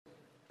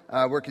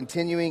We're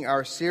continuing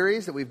our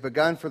series that we've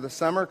begun for the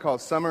summer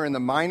called Summer in the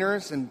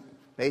Minors. And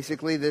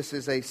basically, this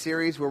is a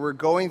series where we're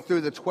going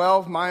through the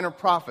 12 minor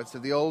prophets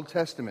of the Old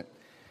Testament.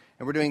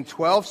 And we're doing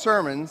 12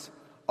 sermons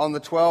on the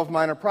 12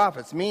 minor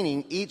prophets,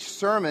 meaning each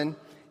sermon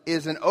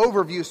is an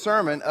overview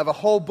sermon of a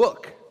whole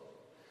book.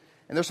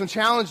 And there's some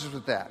challenges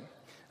with that.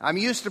 I'm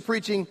used to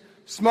preaching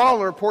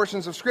smaller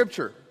portions of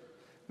Scripture,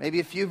 maybe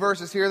a few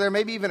verses here or there,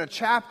 maybe even a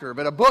chapter,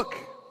 but a book,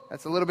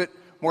 that's a little bit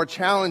more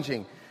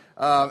challenging.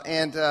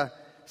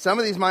 Some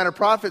of these minor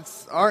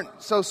prophets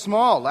aren't so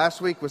small.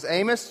 Last week was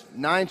Amos,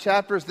 9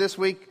 chapters. This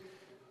week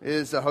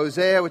is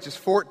Hosea, which is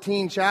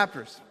 14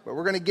 chapters. But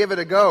we're going to give it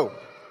a go.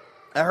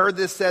 I heard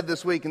this said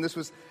this week, and this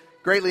was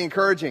greatly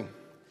encouraging. It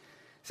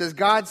says,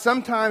 God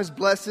sometimes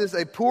blesses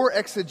a poor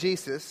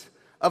exegesis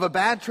of a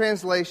bad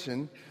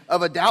translation,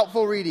 of a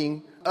doubtful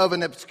reading, of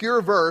an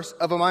obscure verse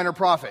of a minor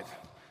prophet.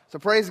 So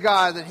praise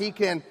God that He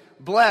can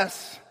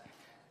bless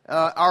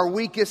our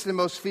weakest and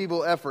most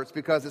feeble efforts,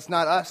 because it's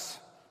not us,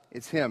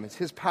 it's Him. It's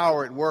His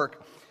power at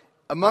work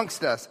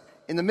amongst us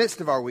in the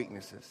midst of our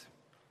weaknesses.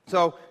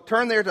 So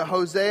turn there to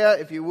Hosea,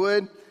 if you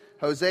would.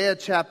 Hosea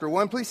chapter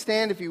 1. Please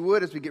stand, if you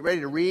would, as we get ready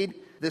to read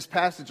this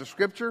passage of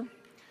Scripture.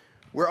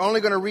 We're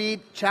only going to read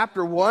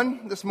chapter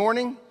 1 this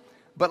morning.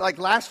 But like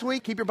last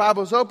week, keep your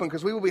Bibles open,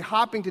 because we will be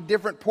hopping to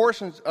different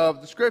portions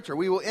of the Scripture.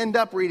 We will end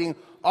up reading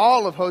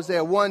all of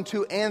Hosea 1,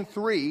 2, and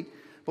 3.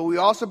 But we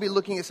will also be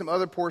looking at some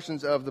other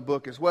portions of the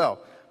book as well.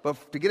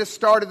 But to get us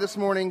started this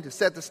morning, to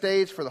set the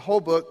stage for the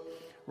whole book,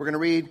 we're going to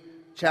read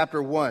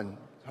chapter 1.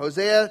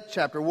 Hosea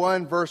chapter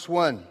 1, verse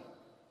 1.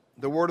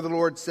 The word of the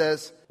Lord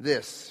says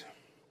this.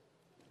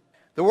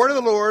 The word of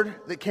the Lord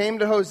that came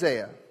to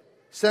Hosea,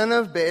 son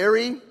of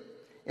Beeri,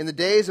 in the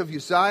days of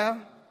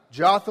Uzziah,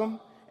 Jotham,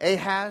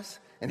 Ahaz,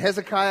 and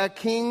Hezekiah,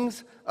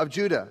 kings of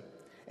Judah,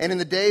 and in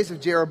the days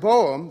of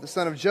Jeroboam, the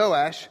son of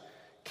Joash,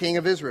 king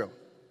of Israel.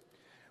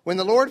 When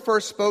the Lord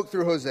first spoke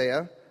through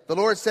Hosea, the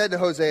Lord said to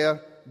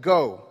Hosea,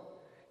 Go,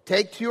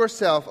 take to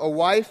yourself a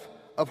wife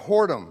of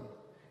whoredom,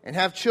 and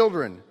have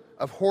children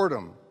of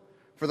whoredom,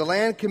 for the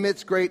land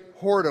commits great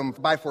whoredom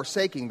by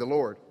forsaking the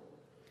Lord.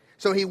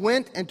 So he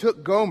went and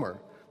took Gomer,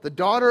 the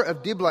daughter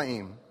of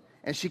Diblaim,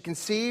 and she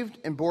conceived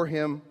and bore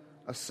him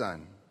a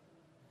son.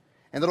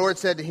 And the Lord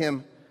said to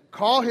him,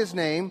 Call his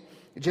name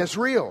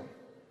Jezreel,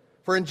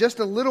 for in just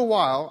a little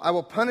while I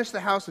will punish the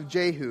house of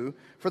Jehu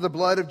for the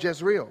blood of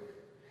Jezreel,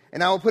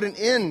 and I will put an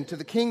end to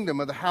the kingdom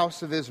of the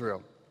house of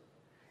Israel.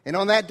 And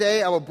on that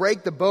day I will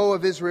break the bow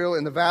of Israel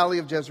in the valley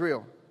of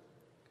Jezreel.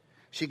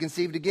 She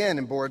conceived again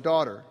and bore a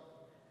daughter.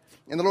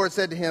 And the Lord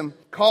said to him,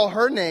 Call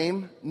her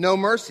name No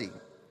Mercy,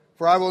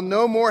 for I will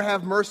no more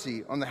have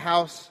mercy on the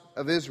house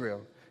of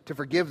Israel to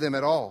forgive them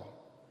at all.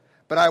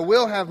 But I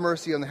will have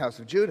mercy on the house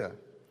of Judah,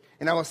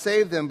 and I will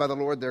save them by the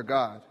Lord their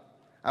God.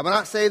 I will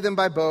not save them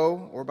by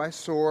bow, or by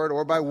sword,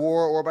 or by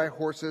war, or by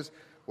horses,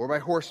 or by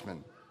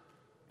horsemen.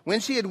 When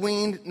she had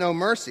weaned No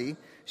Mercy,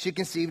 she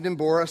conceived and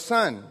bore a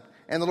son.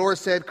 And the Lord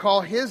said, Call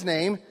his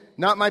name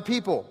Not My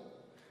People,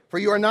 for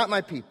you are not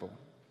my people,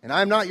 and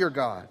I am not your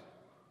God.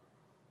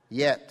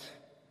 Yet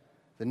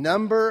the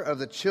number of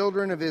the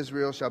children of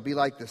Israel shall be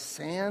like the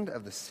sand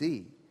of the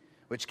sea,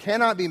 which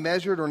cannot be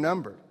measured or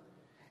numbered.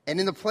 And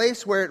in the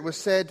place where it was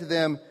said to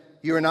them,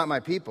 You are not my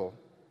people,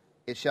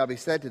 it shall be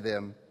said to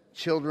them,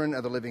 Children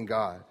of the living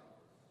God.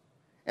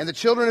 And the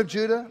children of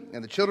Judah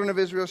and the children of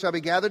Israel shall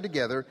be gathered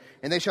together,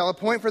 and they shall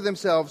appoint for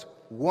themselves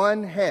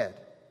one head,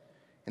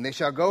 and they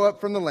shall go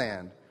up from the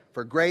land,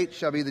 for great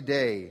shall be the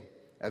day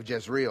of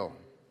Jezreel.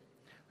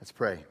 Let's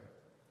pray.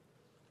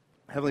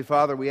 Heavenly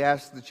Father, we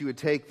ask that you would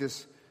take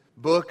this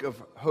book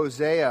of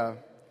Hosea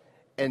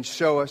and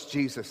show us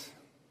Jesus.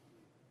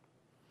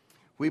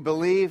 We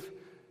believe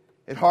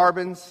it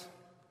harbors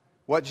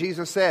what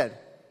Jesus said,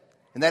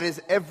 and that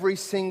is every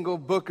single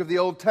book of the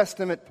Old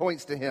Testament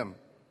points to Him.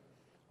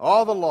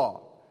 All the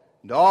law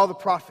and all the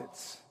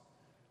prophets,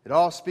 it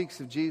all speaks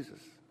of Jesus.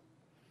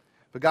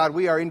 But God,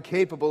 we are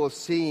incapable of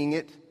seeing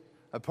it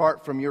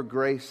apart from your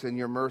grace and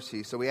your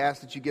mercy. So we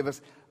ask that you give us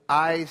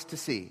eyes to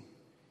see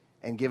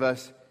and give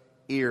us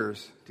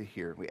ears to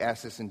hear. We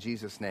ask this in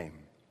Jesus' name.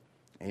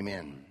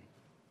 Amen.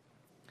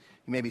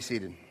 You may be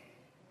seated.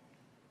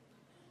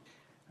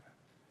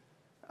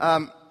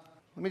 Let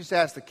me just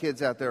ask the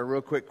kids out there a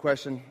real quick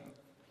question.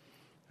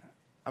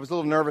 I was a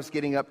little nervous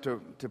getting up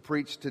to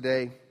preach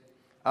today.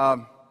 Is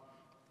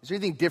there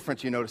anything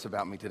different you notice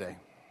about me today?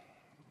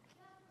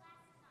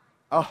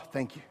 Oh,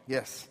 thank you.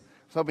 Yes. I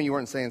was hoping you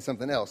weren't saying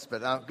something else,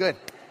 but good.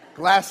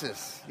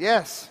 Glasses.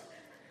 Yes.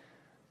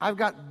 I've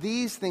got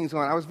these things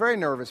on. I was very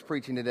nervous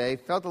preaching today.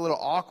 Felt a little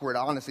awkward,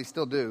 I honestly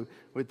still do,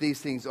 with these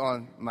things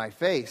on my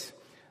face.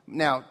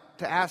 Now,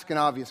 to ask an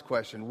obvious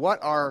question,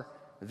 what are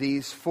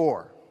these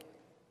for?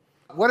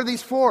 What are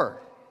these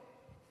for?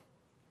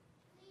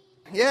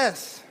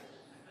 Yes.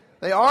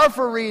 They are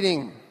for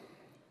reading.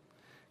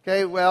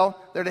 Okay, well,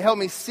 they're to help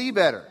me see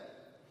better.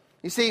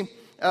 You see,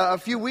 a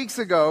few weeks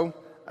ago,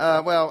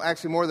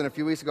 actually more than a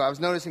few weeks ago, I was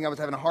noticing I was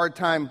having a hard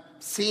time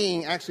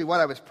seeing actually what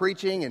I was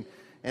preaching and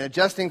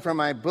adjusting from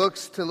my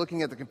books to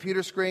looking at the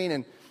computer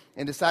screen.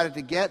 and decided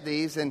to get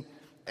these. And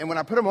when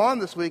I put them on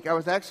this week, I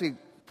was actually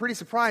pretty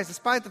surprised,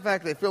 despite the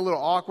fact that they feel a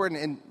little awkward,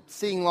 and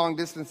seeing long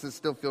distances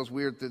still feels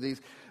weird through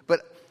these.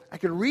 But I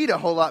could read a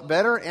whole lot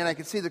better, and I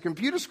could see the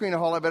computer screen a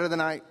whole lot better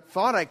than I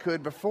thought I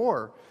could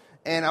before.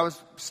 And I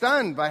was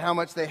stunned by how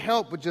much they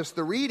help with just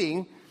the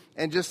reading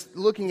and just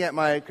looking at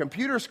my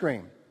computer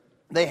screen.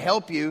 They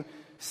help you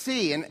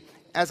see. And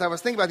as I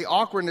was thinking about the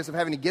awkwardness of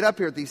having to get up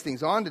here with these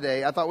things on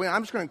today, I thought, well,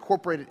 I'm just going to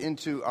incorporate it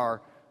into our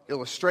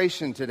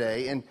illustration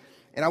today. And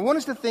I want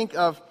us to think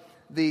of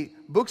the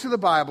books of the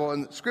Bible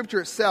and Scripture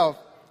itself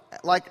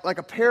like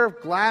a pair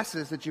of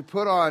glasses that you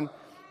put on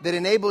that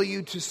enable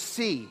you to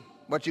see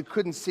what you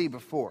couldn't see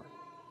before.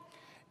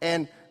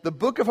 And the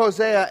book of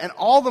Hosea and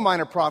all the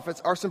minor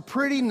prophets are some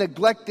pretty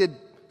neglected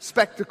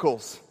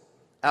spectacles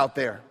out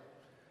there.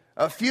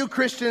 A few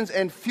Christians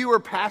and fewer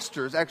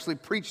pastors actually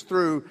preach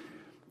through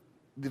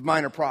the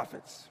minor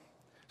prophets.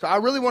 So I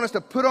really want us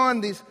to put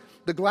on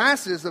the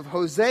glasses of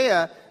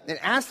Hosea and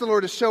ask the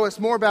Lord to show us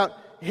more about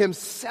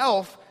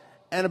himself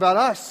and about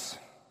us,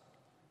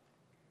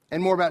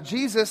 and more about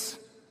Jesus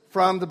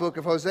from the book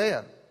of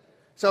Hosea.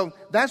 So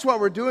that's what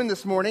we're doing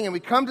this morning, and we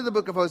come to the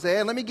book of Hosea,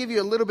 and let me give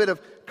you a little bit of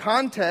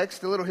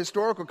context, a little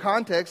historical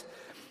context.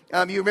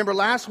 You remember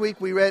last week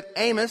we read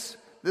Amos.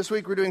 This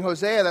week we're doing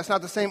Hosea. That's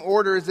not the same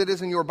order as it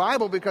is in your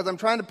Bible, because I'm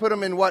trying to put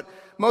them in what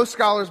most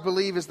scholars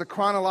believe is the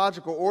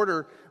chronological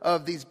order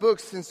of these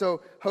books. And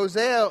so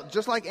Hosea,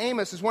 just like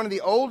Amos, is one of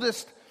the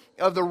oldest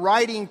of the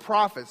writing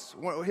prophets.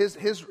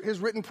 His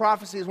written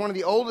prophecy is one of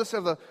the oldest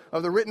of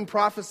the written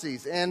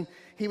prophecies. And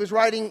he was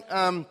writing,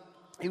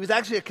 he was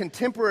actually a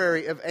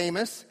contemporary of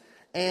Amos,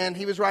 and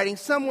he was writing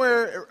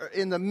somewhere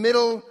in the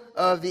middle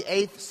of the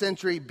 8th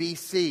century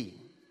BC.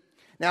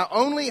 Now,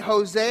 only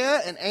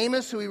Hosea and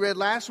Amos, who we read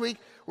last week,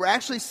 were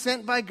actually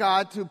sent by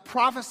God to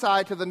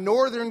prophesy to the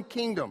northern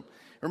kingdom.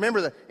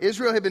 Remember that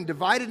Israel had been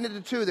divided into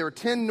two. There were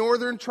 10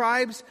 northern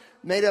tribes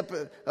made up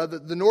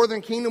of the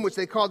northern kingdom, which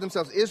they called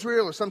themselves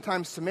Israel or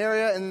sometimes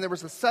Samaria. And then there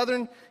was the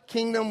southern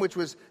kingdom, which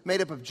was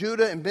made up of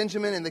Judah and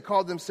Benjamin, and they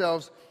called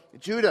themselves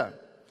Judah.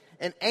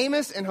 And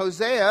Amos and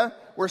Hosea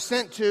were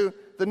sent to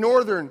the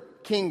northern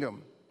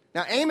kingdom.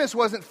 Now, Amos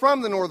wasn't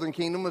from the northern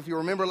kingdom. If you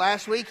remember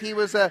last week, he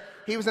was an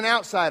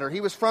outsider.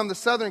 He was from the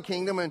southern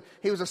kingdom, and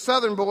he was a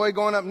southern boy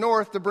going up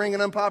north to bring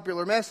an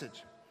unpopular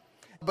message.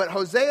 But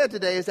Hosea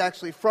today is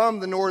actually from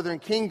the northern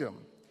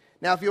kingdom.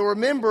 Now, if you'll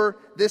remember,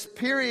 this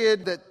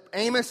period that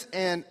Amos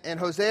and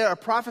Hosea are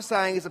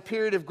prophesying is a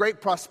period of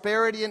great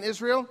prosperity in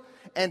Israel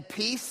and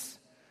peace.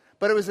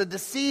 But it was a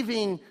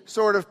deceiving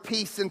sort of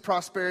peace and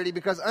prosperity,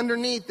 because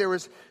underneath there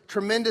was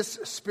tremendous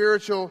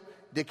spiritual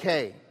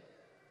decay.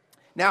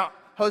 Now,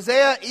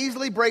 Hosea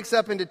easily breaks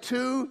up into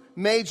two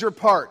major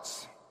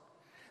parts.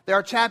 There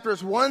are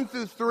chapters 1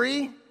 through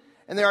 3,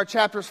 and there are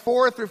chapters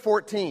 4 through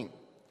 14.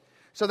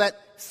 So that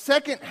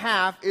second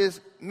half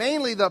is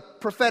mainly the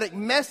prophetic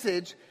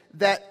message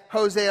that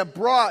Hosea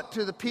brought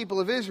to the people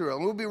of Israel.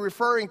 And we'll be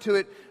referring to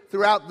it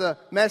throughout the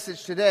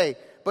message today.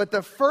 But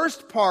the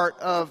first part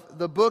of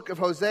the book of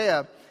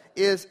Hosea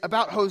is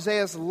about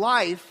Hosea's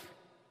life.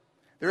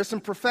 There is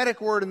some prophetic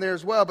word in there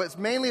as well, but it's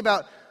mainly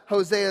about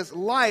Hosea's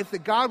life,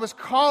 that God was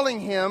calling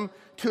him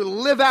to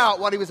live out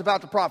what he was about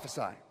to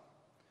prophesy.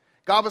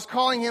 God was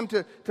calling him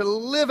to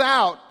live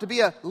out, to be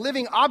a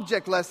living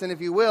object lesson,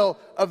 if you will,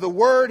 of the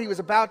word he was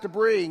about to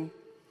bring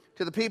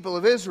to the people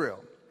of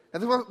Israel.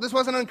 Now, this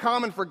wasn't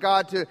uncommon for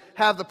God to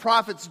have the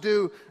prophets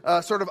do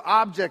sort of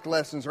object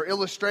lessons or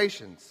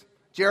illustrations.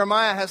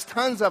 Jeremiah has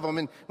tons of them,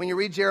 and when you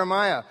read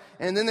Jeremiah.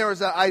 And then there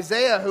was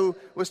Isaiah, who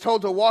was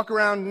told to walk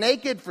around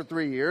naked for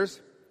 3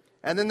 years.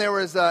 And then there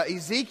was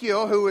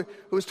Ezekiel, who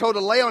was told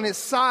to lay on his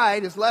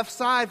side, his left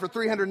side, for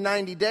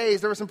 390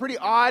 days. There were some pretty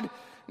odd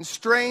and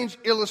strange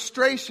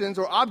illustrations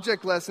or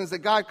object lessons that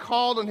God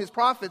called on his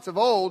prophets of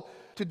old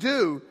to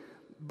do.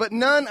 But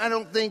none, I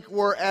don't think,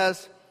 were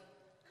as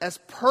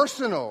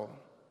personal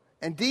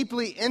and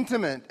deeply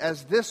intimate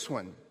as this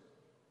one.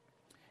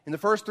 In the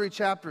first 3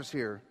 chapters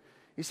here,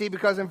 you see,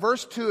 because in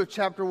verse 2 of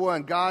chapter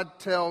 1, God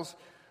tells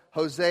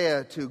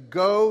Hosea to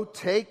go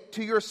take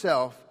to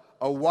yourself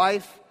a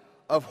wife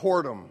of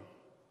whoredom.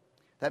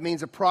 That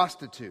means a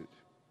prostitute.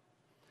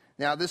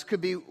 Now, this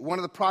could be one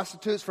of the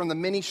prostitutes from the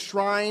many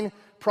shrine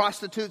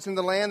prostitutes in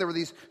the land. There were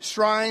these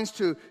shrines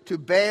to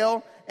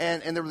Baal,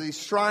 and there were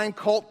these shrine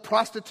cult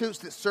prostitutes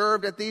that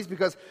served at these,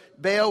 because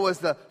Baal was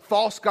the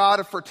false god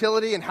of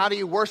fertility. And how do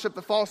you worship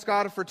the false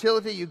god of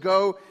fertility? You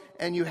go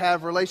and you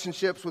have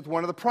relationships with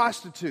one of the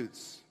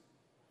prostitutes.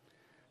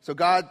 So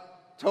God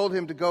told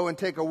him to go and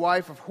take a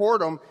wife of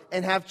whoredom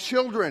and have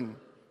children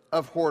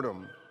of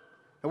whoredom.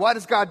 And why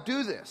does God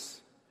do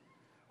this?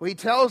 Well, he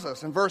tells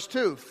us in verse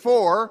 2,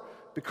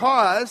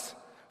 because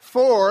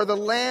the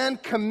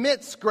land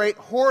commits great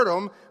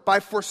whoredom by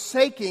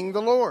forsaking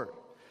the Lord.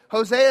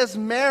 Hosea's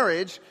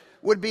marriage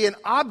would be an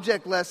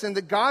object lesson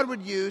that God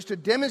would use to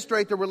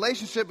demonstrate the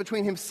relationship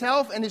between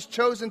himself and his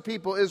chosen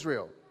people,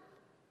 Israel.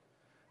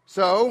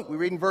 So, we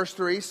read in verse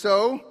 3,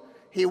 so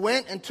he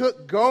went and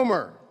took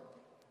Gomer.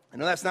 I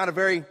know that's not a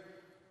very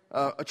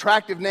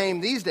attractive name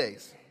these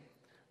days.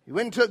 He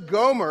went and took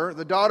Gomer,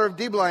 the daughter of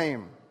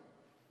Diblaim.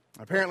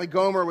 Apparently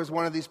Gomer was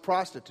one of these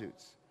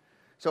prostitutes.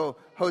 So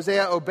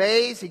Hosea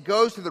obeys. He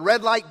goes to the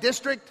red light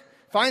district,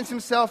 finds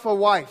himself a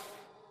wife.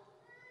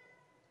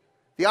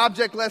 The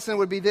object lesson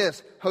would be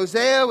this.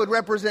 Hosea would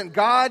represent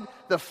God,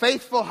 the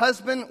faithful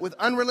husband with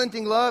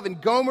unrelenting love, and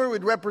Gomer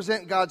would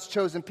represent God's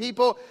chosen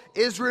people,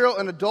 Israel,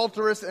 an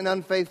adulterous and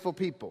unfaithful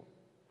people.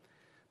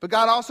 But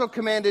God also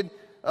commanded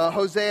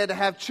Hosea to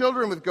have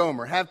children with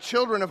Gomer, have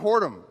children of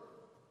whoredom.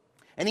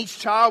 And each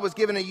child was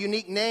given a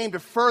unique name to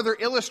further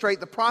illustrate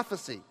the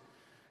prophecy.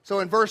 So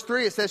in verse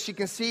 3 it says, she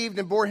conceived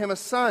and bore him a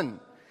son.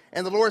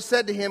 And the Lord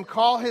said to him,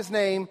 call his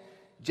name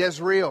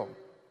Jezreel.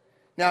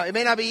 Now, it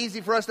may not be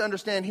easy for us to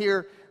understand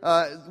here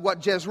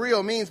what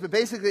Jezreel means, but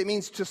basically it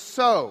means to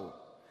sow.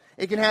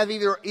 It can have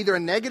either a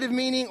negative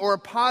meaning or a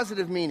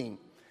positive meaning.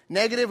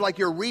 Negative, like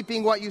you're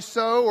reaping what you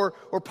sow,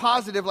 or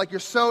positive, like you're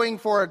sowing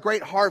for a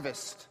great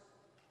harvest.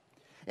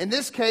 In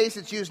this case,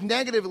 it's used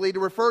negatively to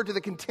refer to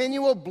the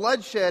continual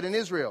bloodshed in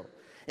Israel.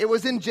 It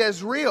was in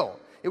Jezreel.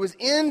 It was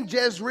in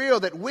Jezreel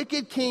that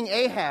wicked King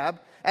Ahab,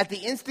 at the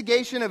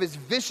instigation of his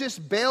vicious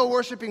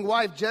Baal-worshipping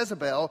wife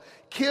Jezebel,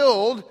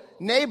 killed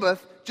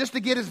Naboth just to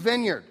get his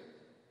vineyard.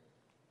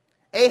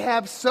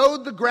 Ahab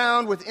sowed the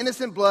ground with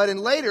innocent blood, and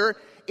later,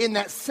 in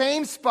that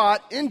same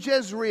spot in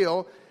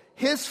Jezreel,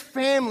 his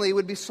family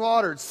would be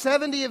slaughtered.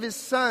 70 of his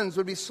sons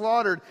would be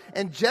slaughtered,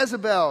 and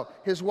Jezebel,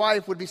 his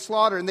wife, would be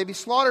slaughtered. And they'd be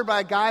slaughtered by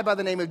a guy by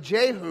the name of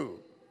Jehu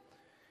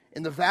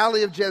in the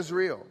valley of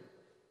Jezreel.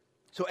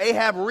 So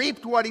Ahab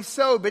reaped what he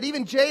sowed, but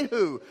even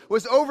Jehu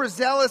was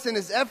overzealous in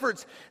his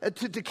efforts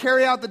to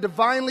carry out the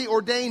divinely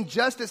ordained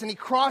justice, and he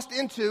crossed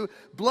into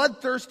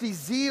bloodthirsty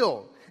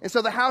zeal. And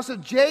so the house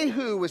of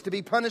Jehu was to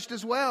be punished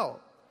as well.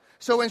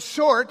 So in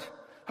short,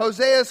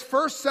 Hosea's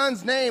first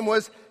son's name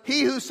was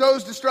he who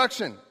sows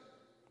destruction.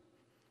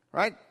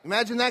 Right?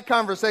 Imagine that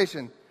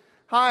conversation.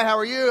 Hi, how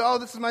are you? Oh,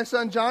 this is my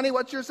son Johnny.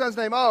 What's your son's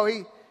name? Oh,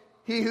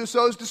 he who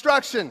sows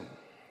destruction.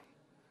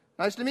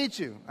 Nice to meet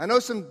you. I know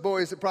some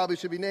boys that probably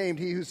should be named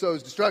he who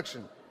sows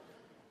destruction.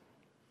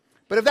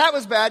 But if that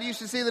was bad, you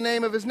should see the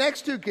name of his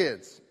next two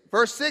kids.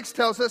 Verse 6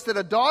 tells us that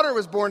a daughter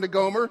was born to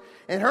Gomer,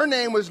 and her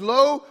name was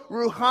Lo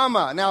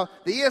Ruhamah. Now,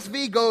 the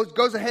ESV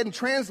goes ahead and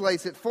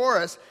translates it for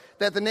us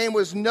that the name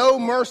was no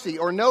mercy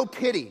or no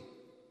pity.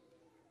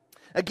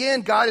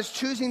 Again, God is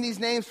choosing these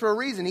names for a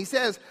reason. He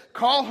says,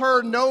 call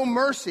her no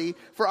mercy,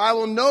 for I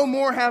will no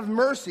more have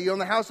mercy on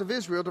the house of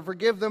Israel to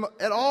forgive them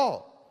at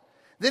all.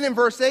 Then in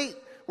verse 8,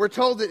 we're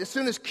told that as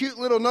soon as cute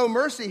little No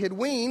Mercy had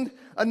weaned,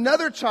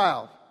 another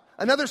child,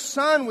 another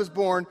son was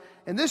born,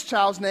 and this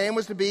child's name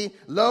was to be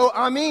Lo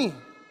Ami,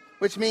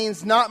 which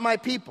means not my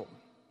people.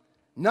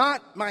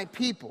 Not my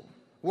people.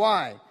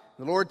 Why?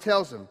 The Lord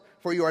tells him,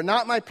 for you are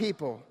not my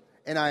people,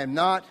 and I am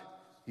not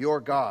your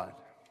God.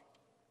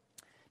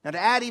 Now, to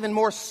add even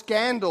more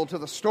scandal to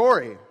the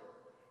story,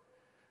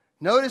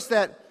 notice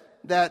that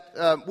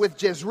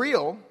with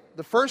Jezreel,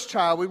 the first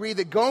child, we read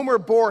that Gomer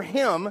bore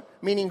him,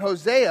 meaning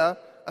Hosea,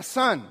 a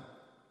son.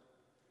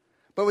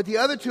 But with the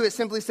other two, it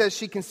simply says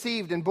she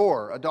conceived and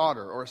bore a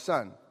daughter or a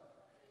son.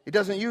 It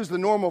doesn't use the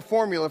normal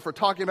formula for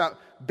talking about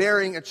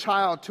bearing a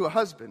child to a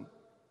husband,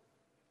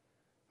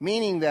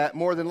 meaning that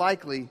more than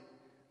likely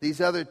these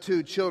other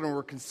two children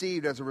were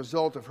conceived as a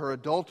result of her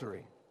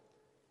adultery.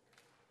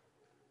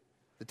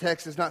 The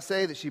text does not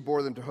say that she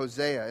bore them to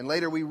Hosea, and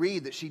later we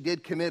read that she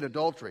did commit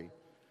adultery.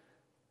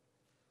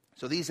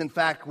 So these, in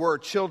fact, were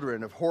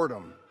children of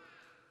whoredom.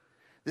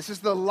 This is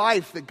the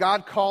life that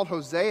God called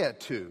Hosea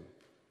to.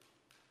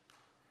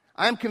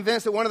 I am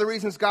convinced that one of the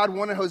reasons God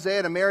wanted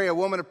Hosea to marry a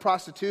woman of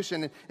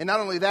prostitution, and not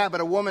only that,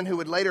 but a woman who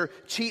would later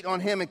cheat on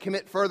him and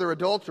commit further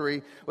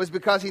adultery, was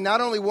because he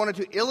not only wanted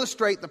to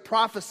illustrate the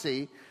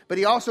prophecy, but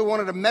he also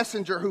wanted a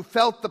messenger who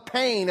felt the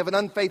pain of an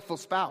unfaithful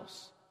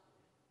spouse.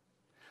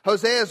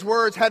 Hosea's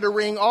words had to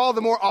ring all the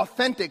more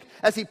authentic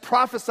as he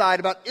prophesied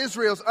about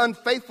Israel's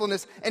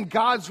unfaithfulness and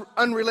God's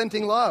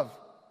unrelenting love.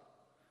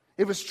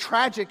 It was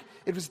tragic.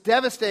 It was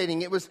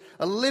devastating. It was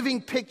a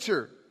living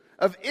picture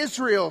of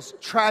Israel's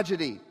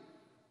tragedy,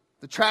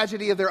 the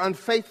tragedy of their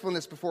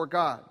unfaithfulness before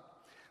God.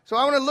 So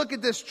I want to look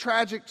at this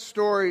tragic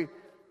story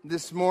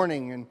this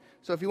morning. And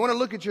so if you want to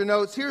look at your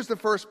notes, here's the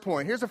first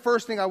point. Here's the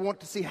first thing I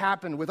want to see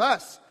happen with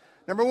us.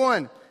 Number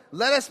one,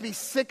 let us be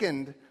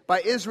sickened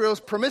by Israel's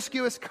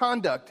promiscuous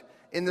conduct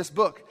in this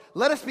book.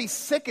 Let us be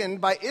sickened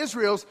by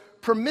Israel's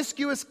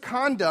promiscuous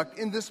conduct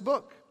in this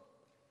book.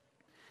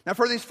 Now,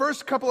 for these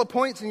first couple of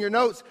points in your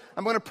notes,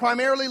 I'm going to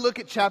primarily look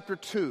at chapter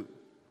 2.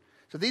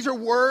 So these are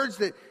words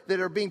that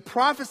are being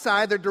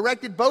prophesied. They're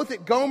directed both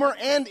at Gomer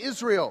and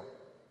Israel.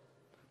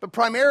 But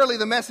primarily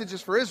the message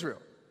is for Israel.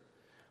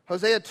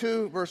 Hosea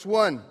 2, verse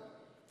 1.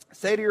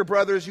 Say to your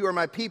brothers, you are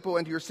my people,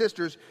 and to your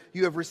sisters,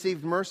 you have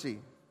received mercy.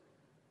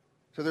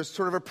 So there's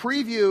sort of a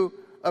preview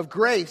of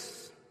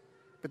grace,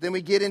 but then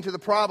we get into the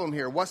problem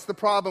here. What's the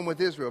problem with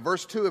Israel?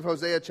 Verse 2 of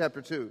Hosea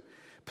chapter 2.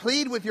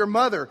 Plead with your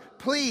mother,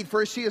 plead,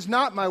 for she is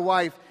not my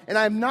wife, and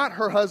I am not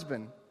her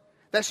husband,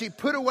 that she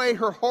put away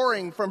her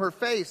whoring from her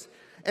face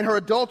and her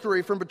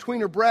adultery from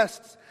between her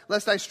breasts.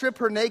 lest I strip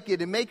her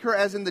naked and make her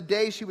as in the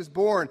day she was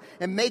born,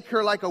 and make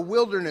her like a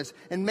wilderness,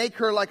 and make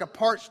her like a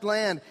parched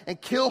land, and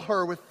kill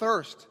her with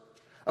thirst.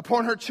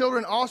 Upon her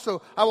children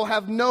also I will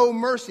have no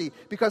mercy,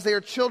 because they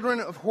are children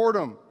of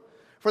whoredom.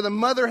 For the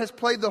mother has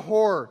played the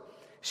whore.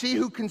 She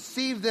who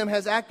conceived them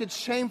has acted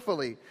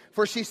shamefully.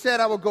 For she said,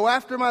 I will go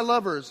after my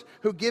lovers,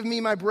 who give me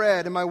my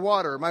bread and my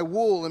water, my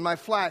wool and my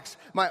flax,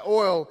 my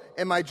oil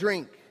and my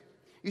drink.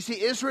 You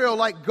see, Israel,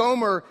 like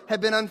Gomer,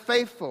 had been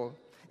unfaithful.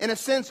 In a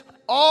sense,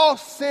 all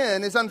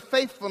sin is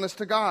unfaithfulness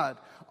to God.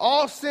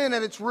 All sin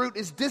at its root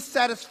is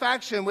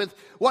dissatisfaction with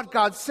what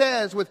God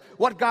says, with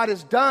what God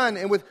has done,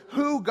 and with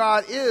who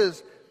God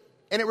is.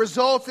 And it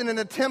results in an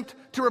attempt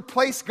to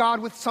replace God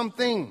with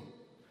something.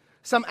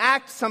 Some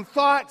act, some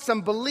thought,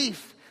 some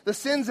belief. The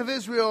sins of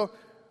Israel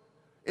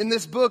in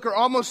this book are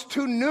almost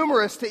too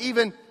numerous to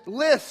even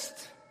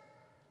list.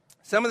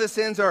 Some of the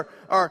sins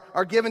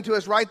are given to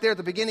us right there at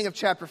the beginning of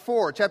chapter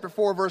 4. Chapter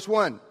 4, verse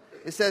 1.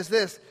 It says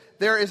this,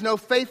 there is no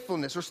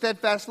faithfulness or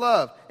steadfast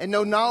love, and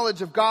no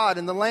knowledge of God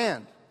in the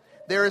land.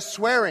 There is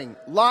swearing,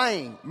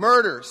 lying,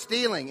 murder,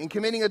 stealing, and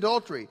committing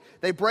adultery.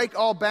 They break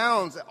all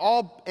bounds,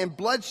 and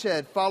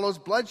bloodshed follows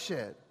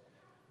bloodshed.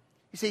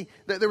 You see,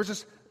 there was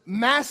just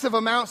massive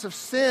amounts of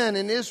sin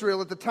in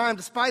Israel at the time,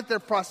 despite their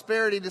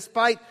prosperity,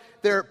 despite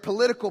their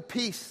political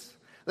peace.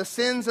 The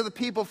sins of the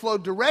people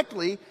flowed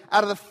directly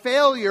out of the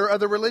failure of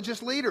the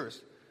religious leaders.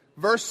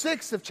 Verse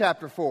 6 of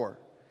chapter 4.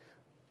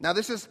 Now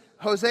this is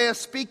Hosea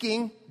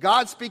speaking,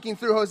 God speaking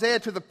through Hosea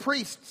to the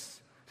priests,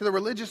 to the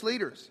religious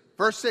leaders.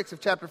 Verse 6 of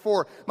chapter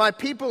 4. My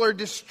people are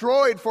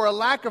destroyed for a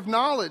lack of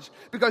knowledge,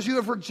 because you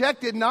have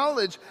rejected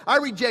knowledge. I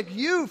reject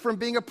you from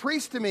being a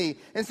priest to me.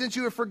 And since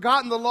you have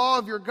forgotten the law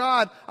of your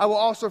God, I will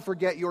also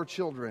forget your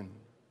children.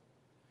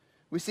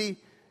 We see,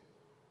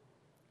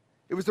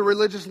 it was the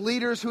religious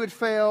leaders who had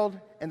failed,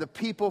 and the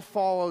people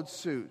followed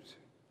suit.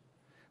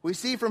 We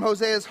see from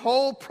Hosea's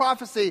whole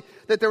prophecy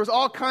that there was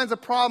all kinds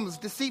of problems,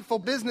 deceitful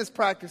business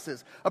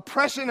practices,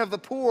 oppression of the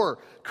poor,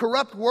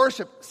 corrupt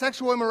worship,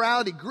 sexual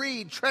immorality,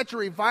 greed,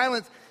 treachery,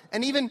 violence,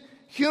 and even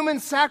human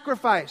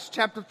sacrifice.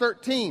 Chapter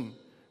 13,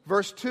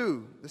 verse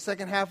 2, the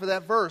second half of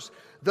that verse.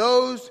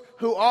 Those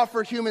who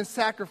offer human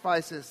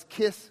sacrifices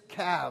kiss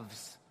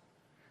calves.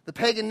 The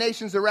pagan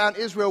nations around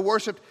Israel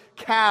worshipped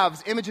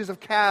calves, images of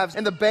calves,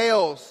 and the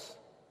Baals.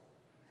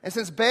 And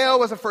since Baal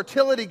was a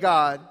fertility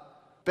god,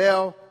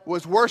 Baal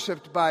was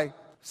worshipped by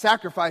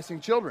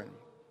sacrificing children.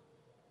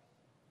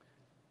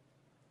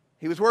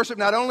 He was worshipped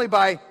not only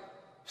by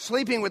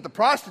sleeping with the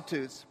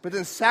prostitutes, but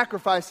then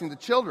sacrificing the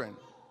children.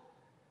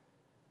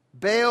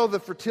 Baal, the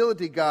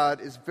fertility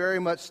god, is very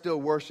much still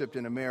worshipped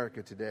in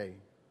America today.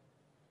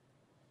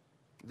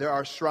 There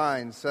are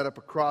shrines set up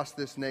across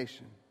this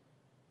nation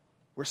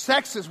where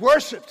sex is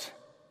worshipped,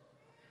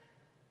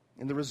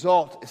 and the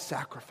result is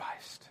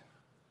sacrificed.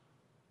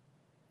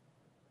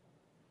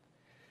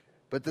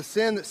 But the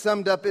sin that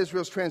summed up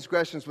Israel's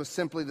transgressions was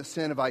simply the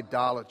sin of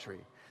idolatry,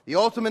 the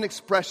ultimate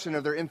expression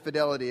of their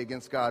infidelity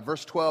against God.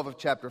 Verse 12 of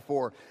chapter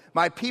 4,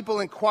 my people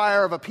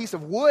inquire of a piece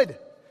of wood,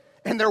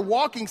 and their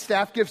walking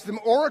staff gives them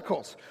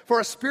oracles. For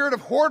a spirit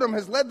of whoredom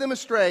has led them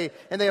astray,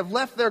 and they have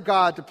left their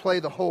God to play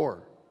the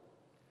whore.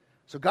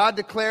 So God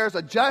declares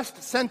a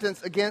just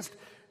sentence against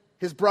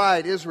his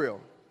bride,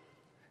 Israel.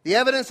 The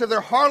evidence of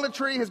their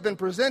harlotry has been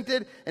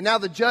presented, and now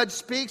the judge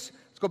speaks.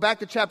 Let's go back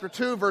to chapter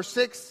 2, verse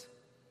 6.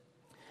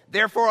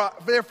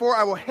 Therefore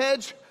I will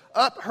hedge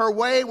up her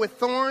way with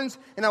thorns,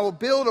 and I will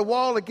build a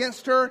wall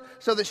against her,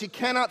 so that she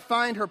cannot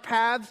find her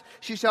paths.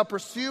 She shall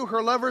pursue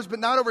her lovers, but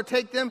not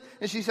overtake them,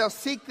 and she shall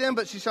seek them,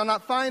 but she shall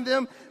not find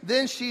them.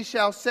 Then she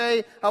shall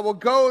say, I will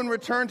go and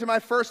return to my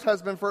first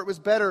husband, for it was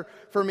better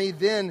for me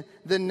then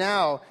than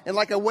now. And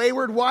like a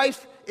wayward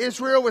wife,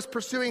 Israel was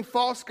pursuing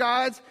false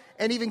gods,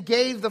 and even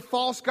gave the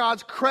false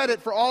gods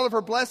credit for all of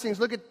her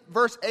blessings. Look at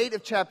verse 8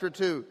 of chapter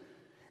 2.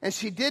 And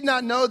she did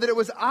not know that it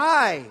was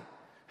I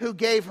who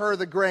gave her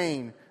the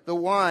grain, the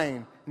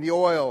wine, and the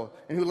oil,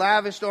 and who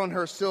lavished on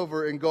her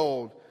silver and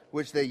gold,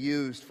 which they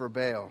used for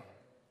Baal.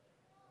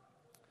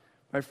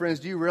 My friends,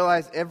 do you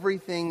realize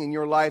everything in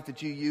your life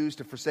that you used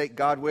to forsake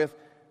God with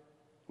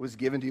was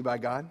given to you by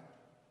God?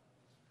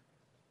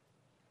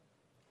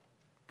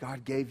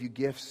 God gave you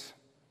gifts,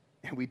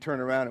 and we turn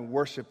around and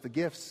worship the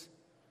gifts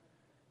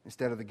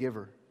instead of the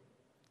giver.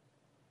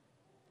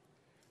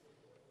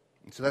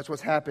 And so that's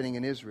what's happening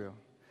in Israel.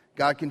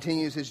 God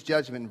continues his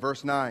judgment in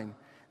verse 9.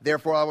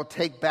 Therefore I will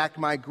take back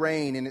my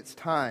grain in its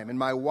time, and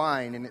my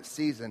wine in its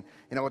season,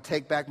 and I will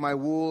take back my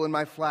wool and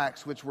my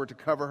flax, which were to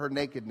cover her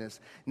nakedness.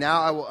 Now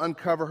I will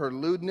uncover her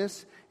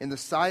lewdness in the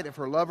sight of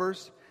her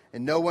lovers,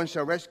 and no one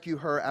shall rescue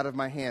her out of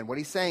my hand. What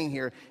he's saying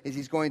here is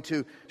he's going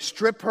to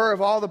strip her of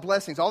all the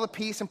blessings, all the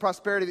peace and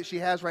prosperity that she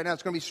has right now.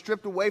 It's going to be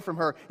stripped away from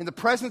her in the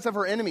presence of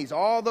her enemies,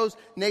 all those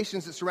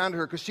nations that surrounded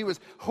her, because she was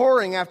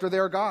whoring after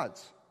their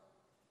gods.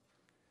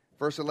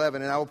 Verse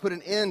 11, and I will put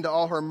an end to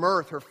all her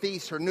mirth, her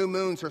feasts, her new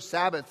moons, her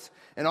Sabbaths,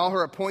 and all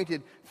her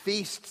appointed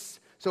feasts.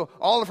 So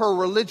all of her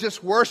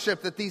religious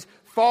worship that these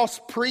false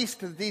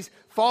priests, that these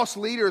false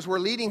leaders were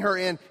leading her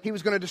in, he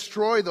was going to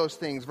destroy those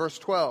things. Verse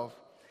 12,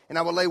 And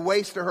I will lay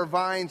waste to her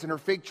vines and her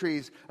fig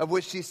trees, of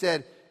which she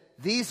said,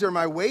 these are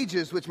my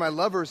wages which my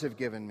lovers have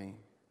given me.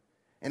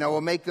 And I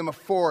will make them a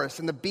forest,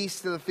 and the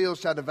beasts of the field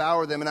shall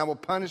devour them, and I will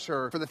punish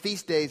her for the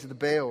feast days of the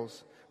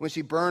Baals, when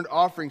she burned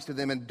offerings to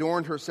them and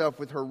adorned herself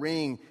with her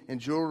ring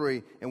and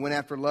jewelry and went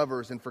after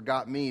lovers and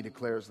forgot me,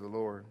 declares the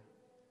Lord.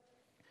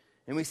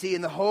 And we see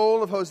in the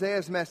whole of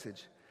Hosea's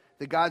message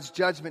that God's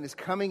judgment is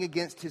coming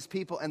against his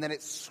people and that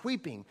it's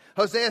sweeping.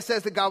 Hosea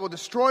says that God will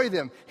destroy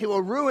them. He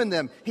will ruin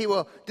them. He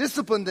will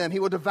discipline them.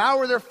 He will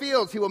devour their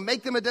fields. He will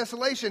make them a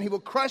desolation. He will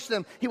crush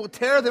them. He will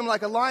tear them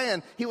like a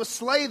lion. He will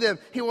slay them.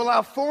 He will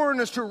allow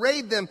foreigners to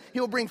raid them. He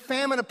will bring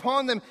famine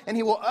upon them, and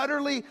he will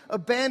utterly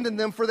abandon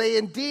them, for they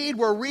indeed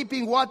were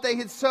reaping what they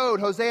had sowed.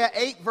 Hosea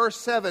 8, verse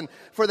 7,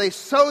 for they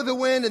sow the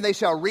wind, and they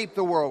shall reap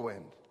the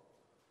whirlwind.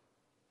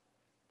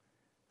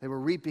 They were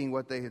reaping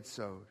what they had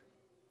sowed.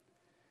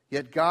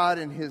 Yet God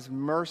in his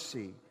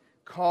mercy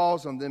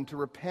calls on them to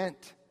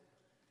repent.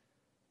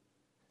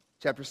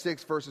 Chapter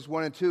 6, verses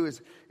 1 and 2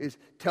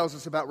 tells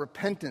us about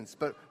repentance.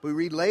 But we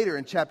read later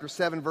in chapter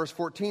 7, verse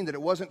 14, that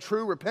it wasn't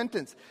true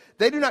repentance.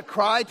 They do not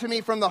cry to me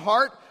from the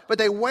heart, but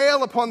they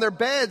wail upon their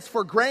beds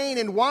for grain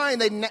and wine.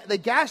 They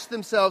gash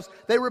themselves.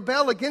 They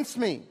rebel against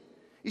me.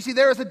 You see,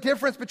 there is a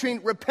difference between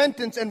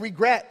repentance and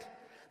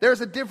regret. There is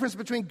a difference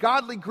between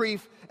godly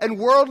grief and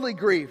worldly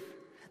grief.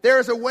 There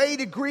is a way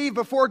to grieve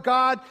before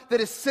God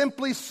that is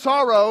simply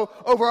sorrow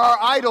over our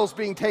idols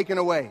being taken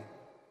away.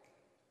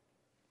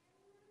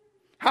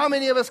 How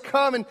many of us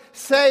come and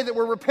say that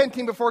we're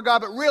repenting before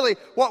God, but really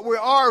what we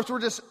are is we're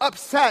just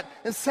upset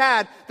and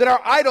sad that our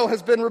idol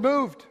has been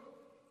removed.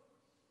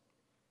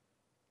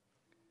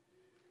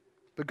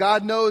 But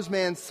God knows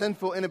man's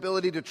sinful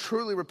inability to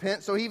truly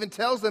repent, so he even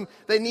tells them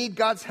they need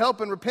God's help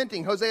in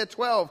repenting. Hosea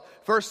 12,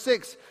 verse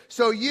 6,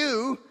 so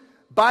you,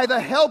 by the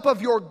help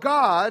of your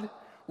God,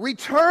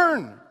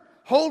 return,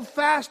 hold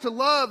fast to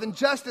love and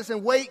justice,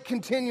 and wait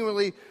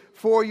continually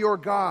for your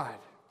God.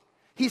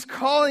 He's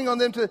calling on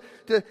them to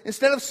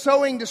instead of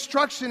sowing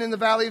destruction in the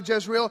valley of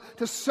Jezreel,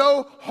 to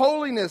sow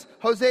holiness.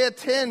 Hosea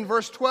 10,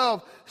 verse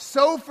 12,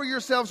 sow for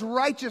yourselves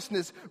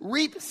righteousness,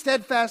 reap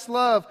steadfast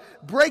love,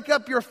 break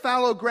up your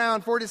fallow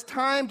ground, for it is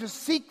time to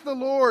seek the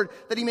Lord,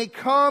 that he may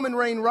come and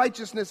rain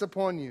righteousness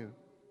upon you.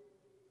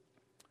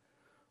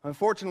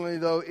 Unfortunately,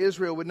 though,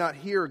 Israel would not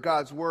hear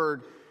God's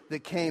word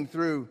that came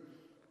through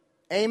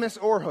Amos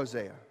or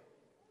Hosea.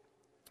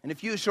 In a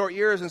few short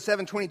years, in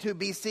 722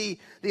 BC,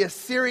 the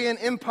Assyrian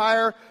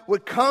Empire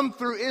would come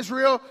through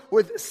Israel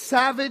with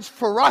savage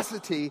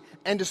ferocity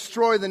and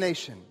destroy the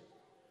nation.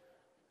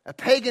 A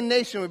pagan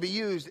nation would be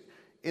used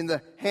in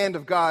the hand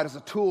of God as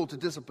a tool to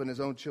discipline his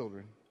own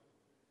children.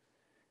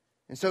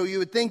 And so you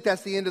would think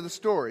that's the end of the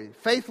story.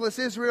 Faithless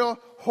Israel,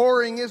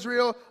 whoring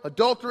Israel,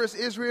 adulterous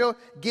Israel,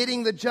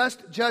 getting the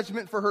just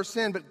judgment for her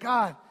sin. But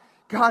God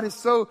is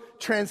so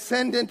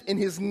transcendent in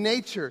his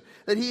nature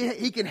that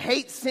he can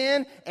hate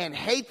sin and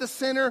hate the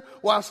sinner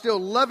while still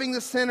loving the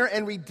sinner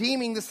and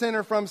redeeming the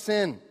sinner from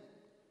sin.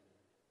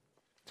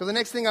 So the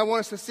next thing I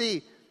want us to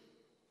see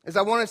is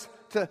I want us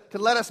to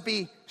let us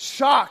be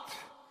shocked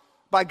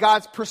by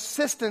God's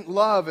persistent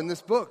love in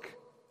this book.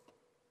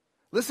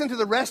 Listen to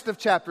the rest of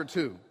chapter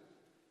 2,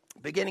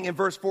 beginning in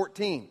verse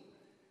 14.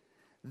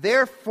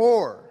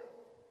 Therefore,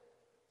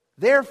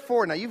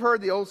 now you've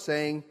heard the old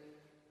saying,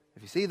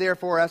 if you see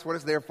therefore, ask what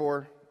it's there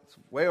for. It's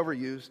way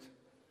overused.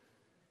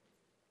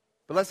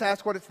 But let's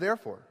ask what it's there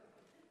for.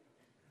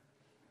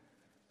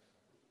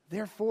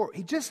 Therefore,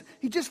 he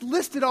just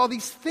listed all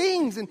these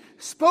things and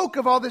spoke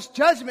of all this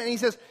judgment. And he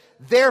says,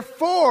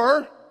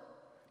 therefore,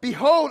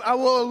 behold, I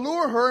will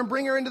allure her and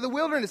bring her into the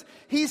wilderness.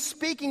 He's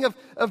speaking of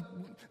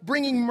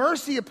bringing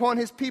mercy upon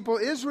his people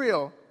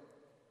Israel.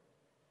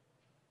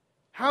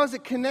 How is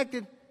it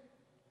connected?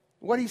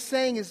 What he's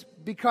saying is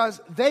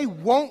because they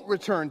won't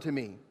return to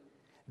me.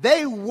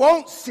 They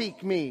won't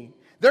seek me.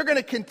 They're going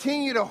to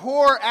continue to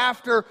whore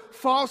after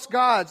false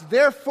gods.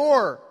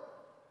 Therefore,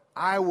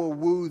 I will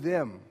woo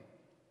them.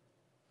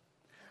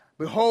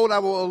 Behold, I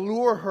will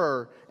allure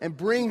her and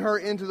bring her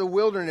into the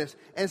wilderness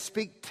and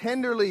speak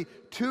tenderly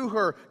to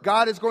her.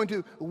 God is going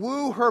to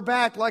woo her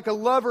back like a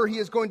lover. He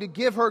is going to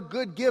give her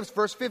good gifts.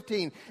 Verse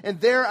 15,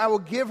 and there I will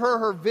give her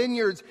her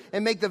vineyards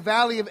and make the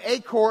valley of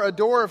Achor a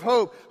door of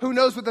hope. Who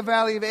knows what the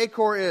valley of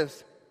Achor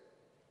is?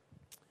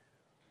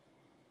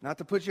 Not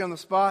to put you on the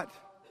spot.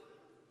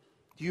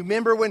 Do you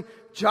remember when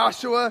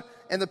Joshua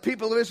and the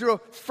people of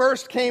Israel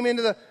first came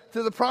into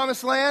the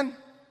promised land?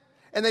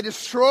 And they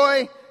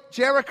destroy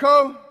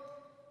Jericho?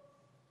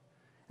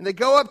 And they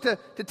go up to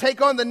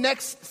take on the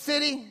next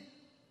city?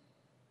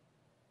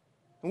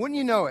 And wouldn't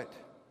you know it,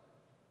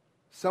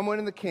 someone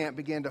in the camp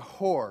began to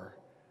whore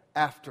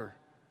after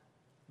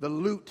the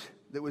loot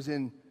that was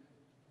in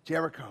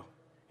Jericho.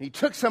 And he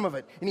took some of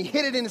it and he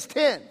hid it in his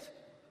tent.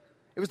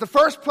 It was the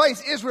first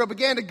place Israel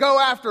began to go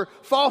after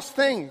false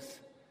things.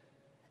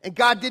 And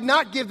God did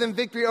not give them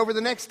victory over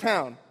the next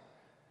town.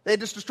 They had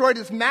just destroyed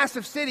this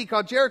massive city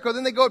called Jericho.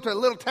 Then they go to a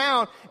little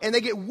town and they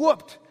get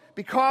whooped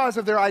because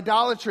of their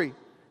idolatry,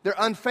 their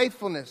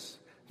unfaithfulness,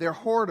 their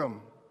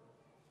whoredom.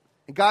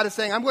 And God is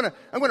saying, I'm going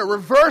to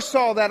reverse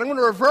all that. I'm going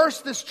to reverse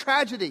this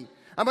tragedy.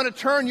 I'm going to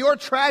turn your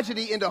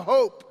tragedy into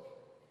hope.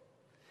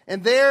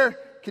 And there,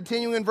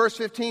 continuing in verse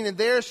 15, and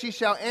there she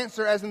shall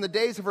answer as in the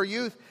days of her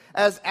youth,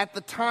 as at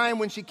the time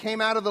when she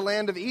came out of the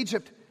land of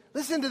Egypt.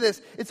 Listen to this.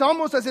 It's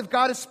almost as if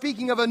God is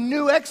speaking of a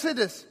new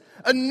exodus,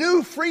 a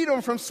new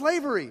freedom from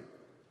slavery.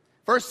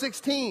 Verse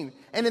 16,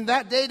 and in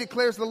that day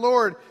declares the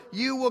Lord,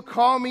 you will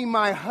call me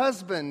my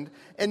husband,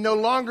 and no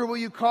longer will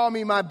you call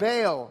me my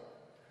Baal.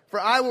 For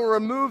I will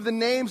remove the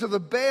names of the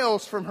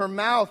Baals from her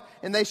mouth,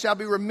 and they shall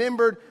be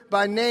remembered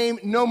by name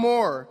no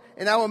more.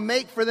 And I will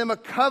make for them a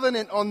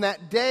covenant on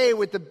that day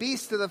with the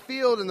beasts of the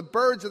field and the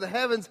birds of the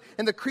heavens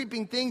and the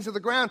creeping things of the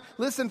ground.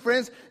 Listen,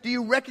 friends, do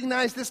you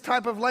recognize this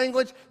type of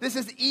language? This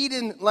is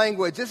Eden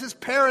language. This is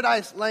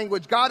paradise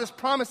language. God is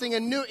promising a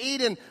new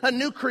Eden, a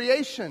new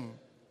creation.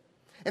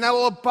 And I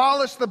will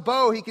abolish the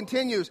bow, he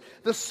continues,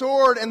 the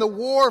sword and the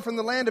war from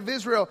the land of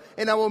Israel,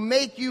 and I will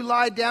make you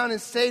lie down in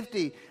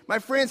safety. My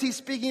friends, he's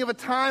speaking of a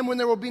time when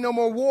there will be no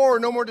more war,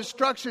 no more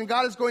destruction.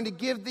 God is going to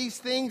give these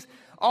things,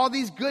 all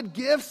these good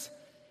gifts,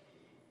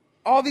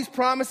 all these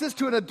promises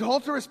to an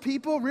adulterous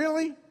people,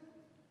 really?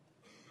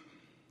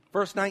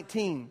 Verse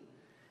 19,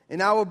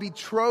 and I will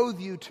betroth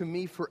you to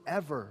me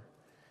forever,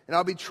 and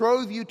I'll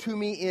betroth you to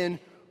me in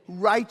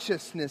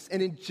righteousness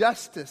and in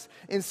justice,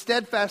 in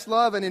steadfast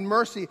love and in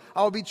mercy.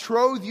 I will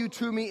betroth you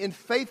to me in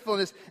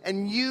faithfulness,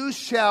 and you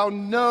shall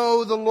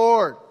know the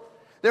Lord.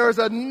 There is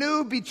a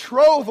new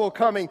betrothal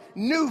coming,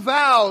 new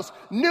vows,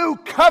 new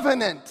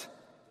covenant,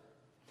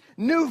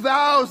 new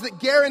vows that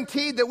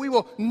guaranteed that we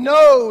will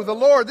know the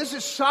Lord. This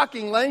is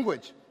shocking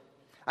language.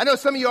 I know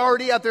some of you are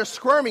already out there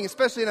squirming,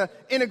 especially in an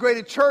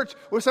integrated church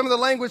where some of the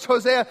language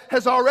Hosea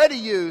has already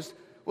used.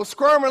 We'll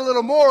squirm a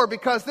little more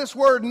because this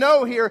word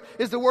know here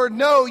is the word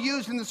know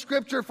used in the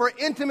scripture for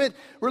intimate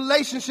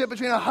relationship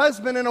between a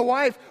husband and a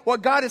wife.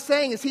 What God is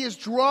saying is he is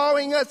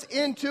drawing us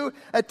into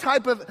a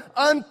type of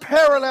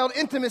unparalleled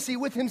intimacy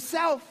with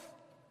himself.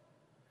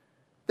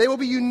 They will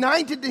be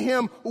united to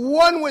him,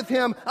 one with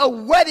him, a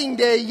wedding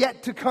day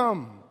yet to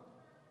come.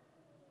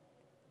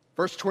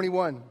 Verse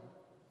 21,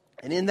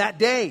 and in that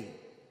day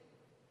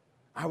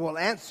I will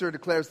answer,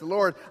 declares the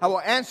Lord. I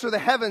will answer the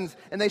heavens,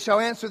 and they shall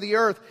answer the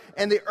earth,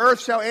 and the earth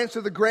shall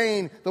answer the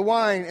grain, the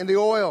wine, and the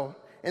oil.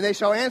 And they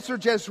shall answer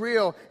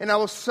Jezreel, and I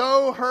will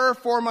sow her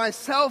for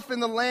myself in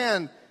the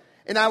land,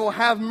 and I will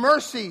have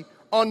mercy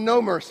on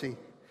no mercy.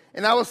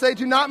 And I will say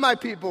to not my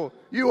people,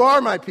 you are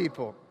my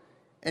people.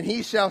 And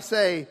he shall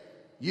say,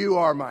 you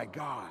are my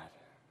God.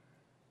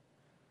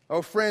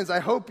 Oh, friends,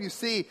 I hope you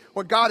see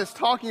what God is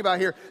talking about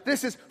here.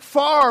 This is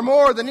far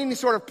more than any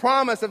sort of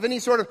promise of any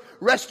sort of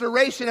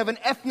restoration of an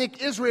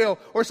ethnic Israel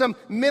or some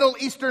Middle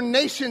Eastern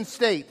nation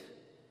state.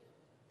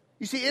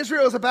 You see,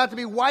 Israel is about to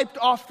be wiped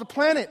off the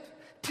planet.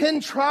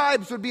 10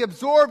 tribes would be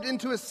absorbed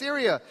into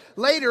Assyria.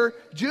 Later,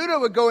 Judah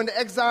would go into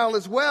exile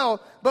as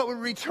well, but would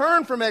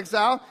return from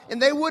exile,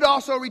 and they would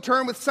also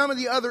return with some of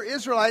the other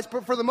Israelites.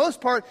 But for the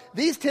most part,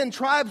 these 10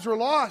 tribes were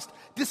lost,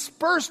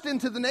 dispersed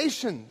into the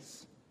nations.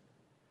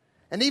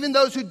 And even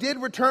those who did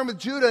return with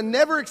Judah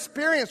never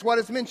experienced what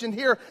is mentioned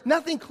here.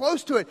 Nothing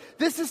close to it.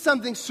 This is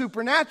something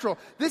supernatural.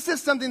 This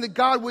is something that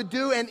God would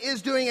do and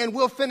is doing and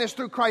will finish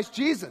through Christ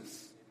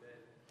Jesus.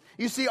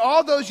 You see,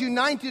 all those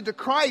united to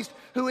Christ,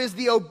 who is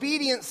the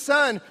obedient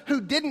Son, who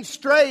didn't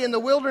stray in the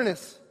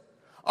wilderness.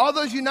 All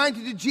those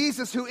united to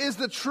Jesus, who is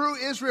the true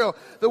Israel,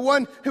 the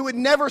one who would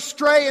never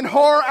stray and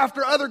whore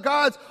after other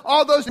gods.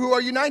 All those who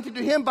are united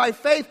to him by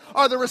faith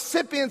are the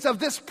recipients of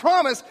this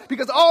promise,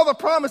 because all the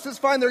promises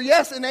find their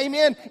yes and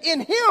amen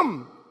in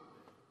him.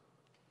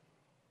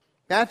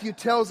 Matthew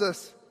tells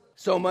us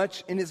so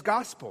much in his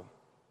gospel.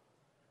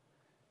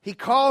 He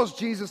calls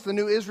Jesus the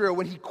new Israel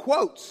when he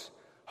quotes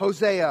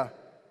Hosea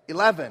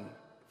 11,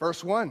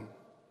 verse 1.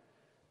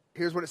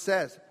 Here's what it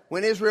says.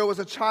 When Israel was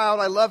a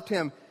child, I loved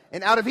him,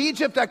 and out of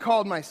Egypt I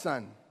called my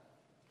son.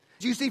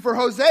 You see, for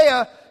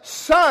Hosea,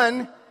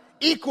 son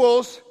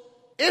equals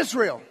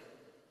Israel.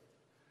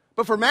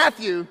 But for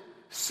Matthew,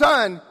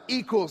 son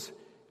equals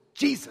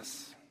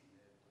Jesus.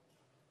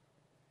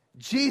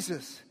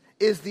 Jesus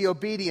is the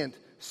obedient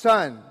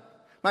Son.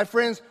 My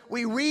friends,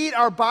 we read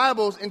our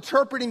Bibles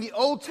interpreting the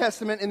Old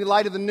Testament in the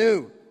light of the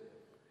New.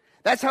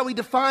 That's how we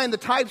define the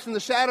types and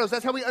the shadows.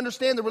 That's how we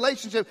understand the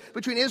relationship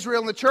between Israel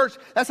and the church.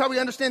 That's how we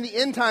understand the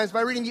end times,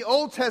 by reading the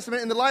Old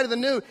Testament in the light of the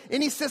New.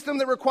 Any system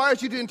that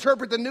requires you to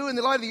interpret the new in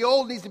the light of the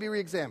old needs to be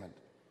reexamined.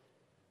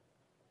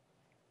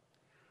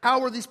 How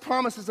were these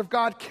promises of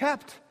God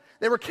kept?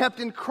 They were kept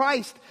in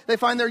Christ. They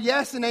find their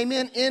yes and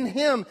amen in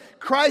him.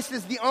 Christ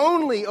is the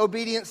only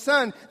obedient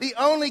Son, the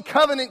only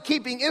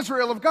covenant-keeping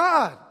Israel of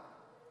God.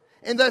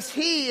 And thus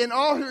he and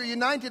all who are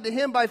united to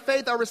him by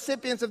faith are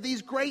recipients of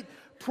these great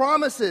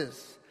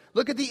promises.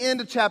 Look at the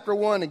end of chapter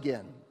 1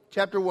 again.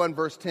 Chapter 1,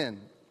 verse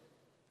 10.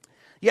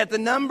 Yet the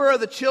number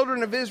of the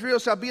children of Israel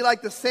shall be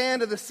like the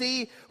sand of the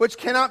sea, which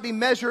cannot be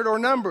measured or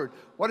numbered.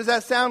 What does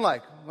that sound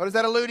like? What is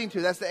that alluding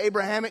to? That's the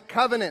Abrahamic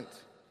covenant.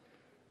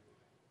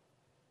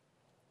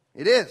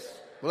 It is.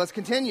 Well, let's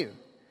continue.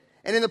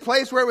 And in the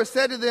place where it was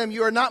said to them,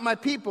 you are not my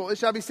people, it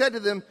shall be said to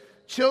them,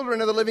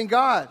 children of the living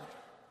God.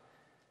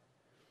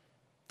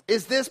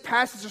 Is this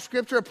passage of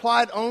Scripture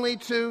applied only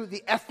to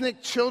the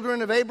ethnic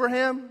children of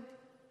Abraham?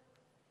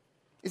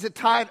 Is it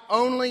tied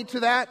only to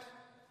that?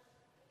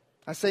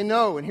 I say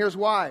no, and here's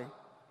why.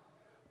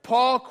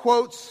 Paul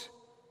quotes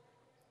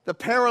the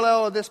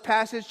parallel of this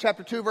passage,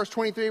 chapter 2, verse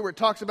 23, where it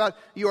talks about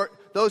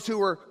those who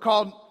were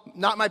called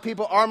not my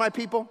people are my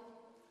people,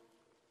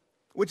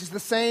 which is the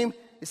same.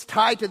 It's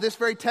tied to this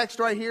very text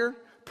right here.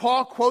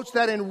 Paul quotes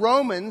that in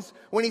Romans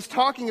when he's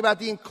talking about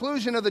the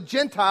inclusion of the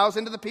Gentiles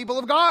into the people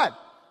of God.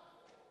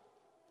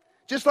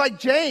 Just like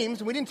James,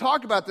 and we didn't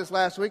talk about this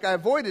last week, I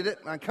avoided it,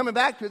 I'm coming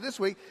back to it this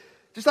week.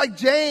 Just like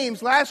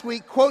James last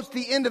week quotes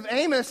the end of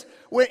Amos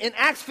in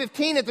Acts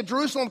 15 at the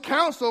Jerusalem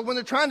Council when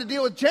they're trying to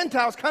deal with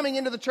Gentiles coming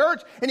into the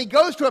church, and he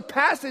goes to a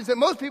passage that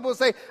most people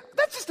say,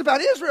 that's just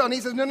about Israel. And he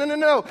says,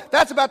 no,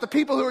 that's about the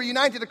people who are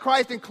united to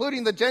Christ,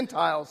 including the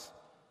Gentiles.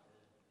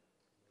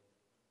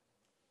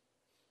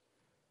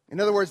 In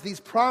other words, these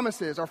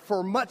promises are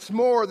for much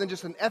more than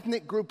just an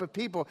ethnic group of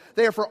people.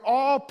 They are for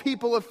all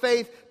people of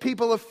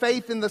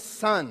faith in the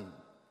Son.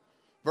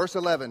 Verse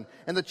 11,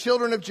 and the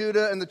children of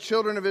Judah and the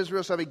children of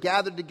Israel shall be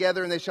gathered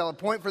together, and they shall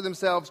appoint for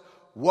themselves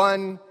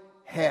one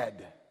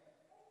head.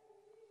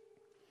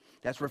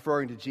 That's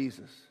referring to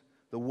Jesus,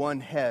 the one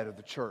head of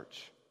the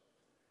church.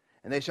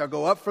 And they shall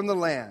go up from the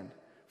land,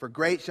 for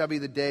great shall be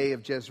the day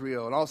of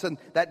Jezreel. And all of a sudden,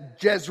 that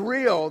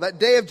Jezreel, that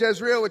day of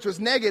Jezreel, which was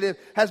negative,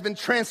 has been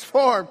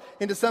transformed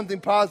into something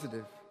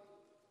positive.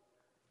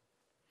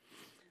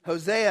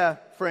 Hosea,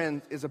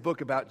 friends, is a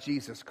book about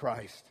Jesus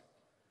Christ,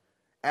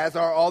 as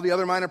are all the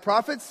other minor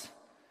prophets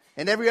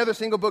and every other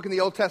single book in the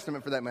Old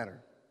Testament for that matter.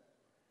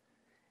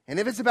 And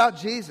if it's about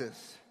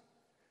Jesus,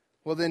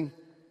 well then,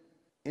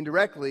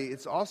 indirectly,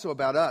 it's also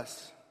about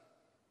us.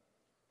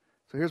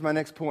 So here's my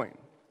next point.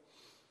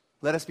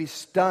 Let us be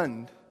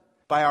stunned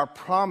by our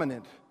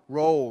prominent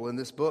role in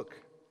this book.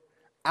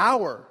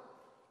 Our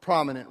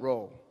prominent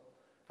role.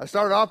 I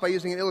started off by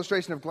using an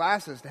illustration of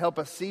glasses to help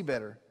us see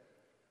better.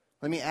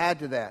 Let me add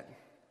to that.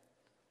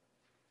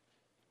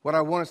 What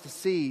I want us to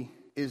see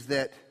is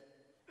that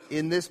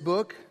in this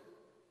book,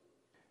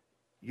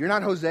 you're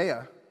not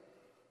Hosea.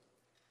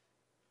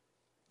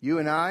 You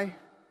and I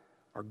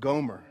are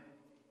Gomer.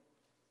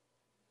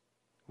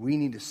 We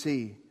need to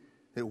see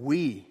that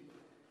we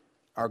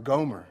are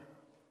Gomer.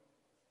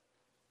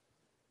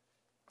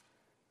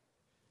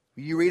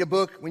 When you read a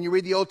book, when you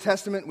read the Old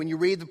Testament, when you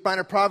read the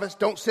minor prophets,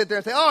 don't sit there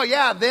and say, oh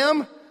yeah,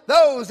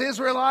 those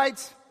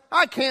Israelites,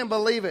 I can't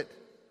believe it.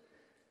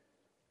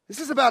 This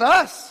is about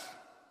us.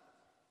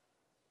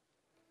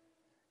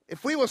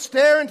 If we will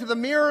stare into the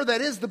mirror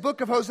that is the book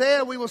of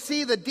Hosea, we will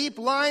see the deep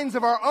lines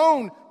of our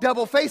own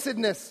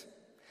double-facedness.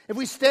 If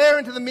we stare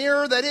into the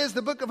mirror that is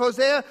the book of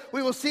Hosea,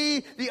 we will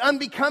see the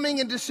unbecoming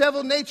and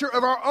disheveled nature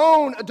of our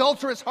own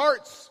adulterous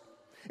hearts.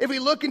 If we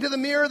look into the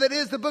mirror that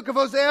is the book of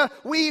Hosea,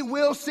 we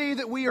will see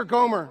that we are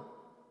Gomer.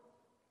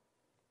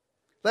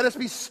 Let us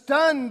be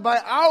stunned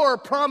by our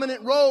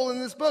prominent role in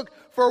this book,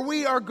 for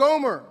we are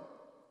Gomer.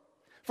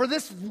 For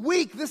this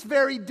week, this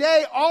very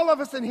day, all of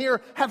us in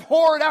here have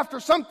whored after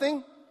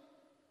something.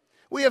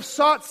 We have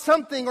sought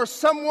something or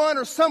someone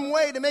or some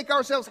way to make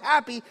ourselves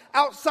happy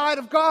outside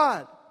of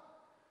God.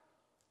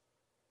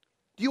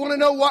 Do you want to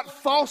know what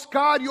false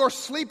god you're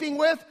sleeping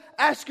with?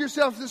 Ask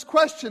yourself this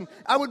question.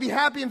 I would be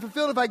happy and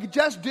fulfilled if I could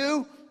just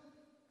do,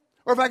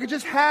 or if I could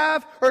just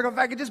have, or if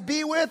I could just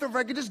be with, or if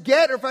I could just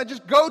get, or if I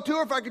just go to,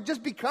 or if I could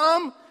just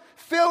become.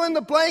 Fill in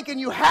the blank and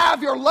you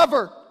have your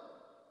lover.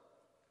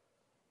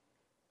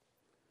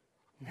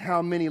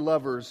 How many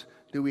lovers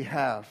do we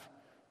have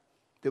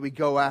that we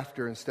go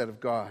after instead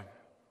of God?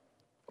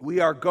 We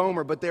are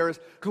Gomer, but there is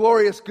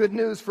glorious good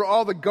news for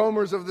all the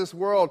Gomers of this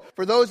world.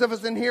 For those of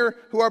us in here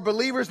who are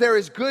believers, there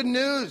is good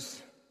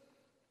news.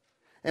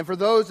 And for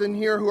those in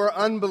here who are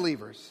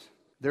unbelievers,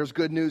 there's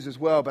good news as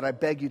well, but I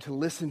beg you to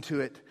listen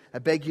to it. I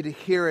beg you to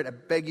hear it. I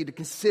beg you to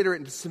consider it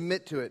and to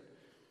submit to it.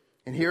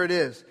 And here it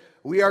is.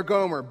 We are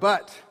Gomer,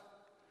 but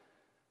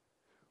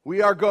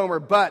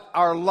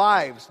our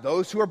lives,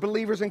 those who are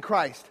believers in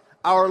Christ,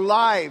 our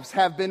lives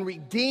have been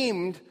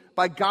redeemed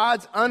by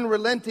God's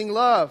unrelenting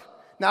love.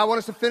 Now I want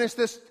us to finish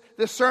this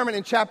sermon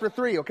in chapter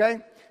 3, okay?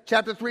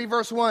 Chapter 3,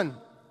 verse 1.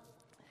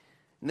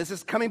 And this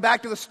is coming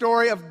back to the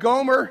story of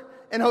Gomer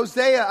and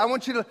Hosea. I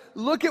want you to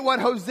look at what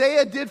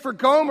Hosea did for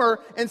Gomer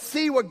and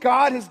see what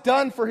God has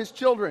done for his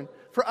children,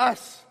 for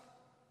us.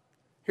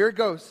 Here it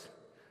goes.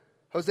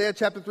 Hosea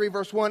chapter 3,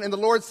 verse 1. And the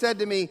Lord said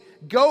to me,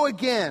 go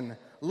again,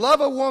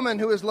 love a woman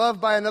who is loved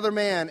by another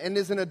man and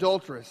is an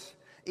adulteress,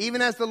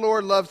 even as the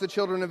Lord loves the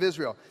children of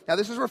Israel. Now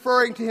this is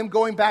referring to him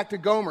going back to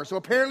Gomer. So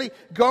apparently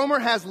Gomer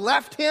has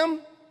left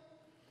him.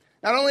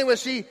 Not only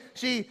was she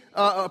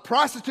a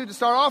prostitute to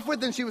start off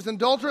with, then she was an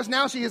adulteress.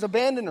 Now she has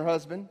abandoned her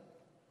husband.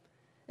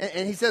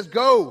 And he says,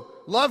 go,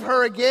 love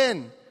her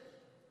again.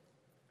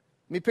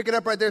 Let me pick it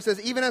up right there. It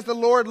says, even as the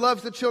Lord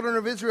loves the children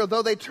of Israel,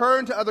 though they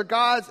turn to other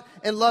gods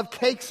and love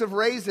cakes of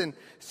raisin.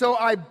 So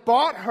I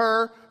bought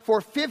her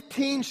for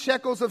 15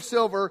 shekels of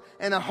silver,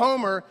 and a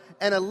homer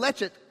and a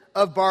lechet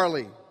of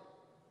barley.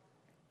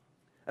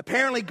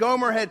 Apparently,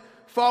 Gomer had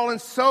fallen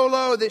so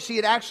low that she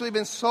had actually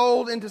been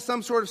sold into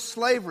some sort of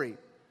slavery.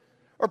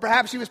 Or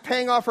perhaps she was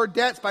paying off her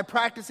debts by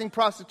practicing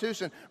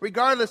prostitution.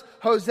 Regardless,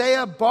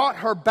 Hosea bought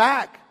her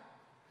back.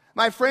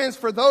 My friends,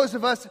 for those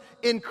of us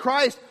in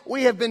Christ,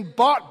 we have been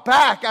bought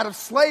back out of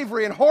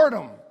slavery and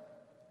whoredom.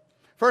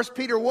 1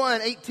 Peter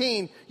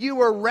 1:18, you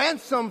were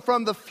ransomed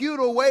from the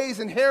futile ways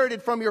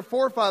inherited from your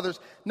forefathers,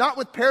 not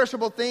with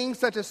perishable things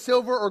such as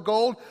silver or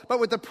gold, but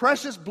with the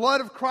precious blood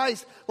of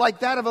Christ,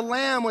 like that of a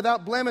lamb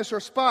without blemish or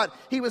spot.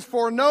 He was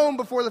foreknown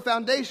before the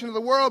foundation of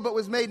the world, but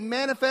was made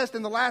manifest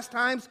in the last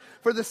times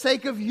for the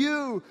sake of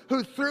you,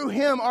 who through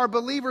him are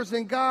believers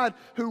in God,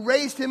 who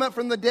raised him up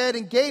from the dead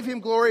and gave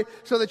him glory,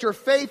 so that your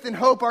faith and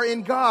hope are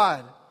in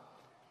God.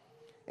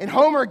 And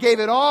Homer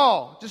gave it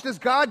all, just as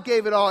God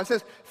gave it all. It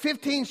says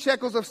 15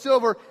 shekels of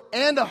silver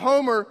and a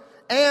homer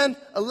and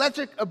a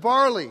lechet of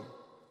barley.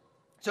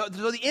 So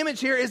the image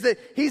here is that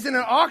he's in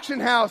an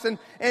auction house and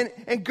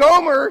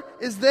Gomer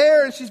is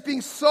there and she's being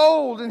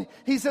sold. And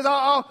he says,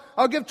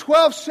 I'll give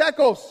 12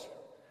 shekels.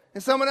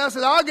 And someone else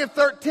says, I'll give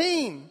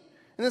 13.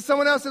 And then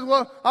someone else says,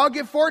 well, I'll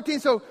give 14.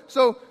 So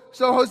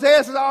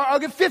Hosea says, I'll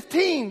give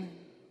 15.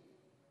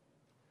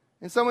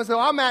 And someone says,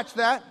 well, I'll match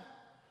that.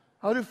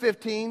 I'll do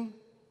 15.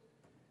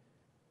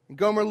 And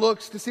Gomer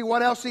looks to see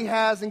what else he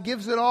has and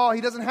gives it all. He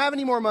doesn't have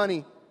any more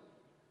money.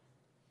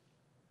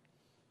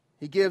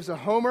 He gives a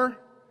homer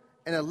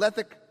and a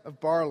lechet of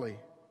barley.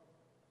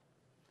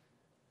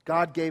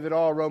 God gave it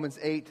all, Romans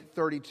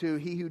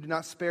 8:32. He who did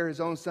not spare his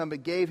own son,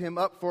 but gave him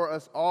up for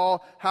us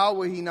all, how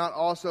will he not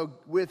also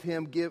with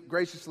him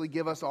graciously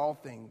give us all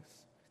things?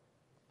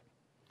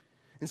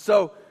 And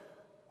so,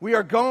 we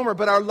are Gomer,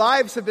 but our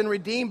lives have been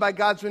redeemed by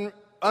God's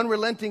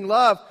unrelenting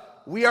love.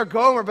 We are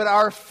Gomer, but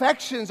our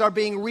affections are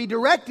being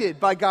redirected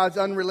by God's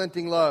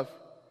unrelenting love.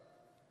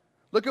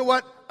 Look at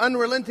what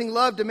unrelenting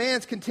love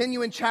demands.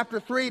 Continue in chapter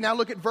 3. Now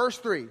look at verse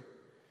 3.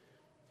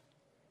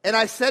 And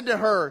I said to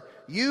her,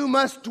 you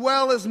must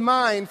dwell as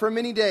mine for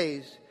many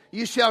days.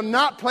 You shall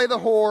not play the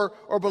whore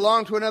or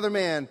belong to another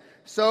man.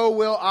 So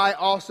will I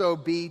also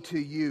be to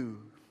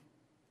you.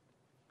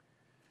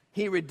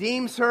 He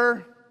redeems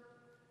her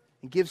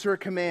and gives her a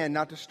command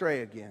not to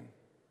stray again.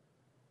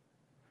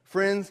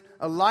 Friends,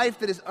 a life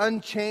that is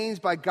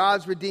unchanged by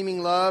God's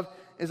redeeming love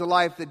is a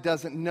life that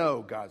doesn't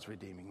know God's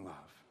redeeming love.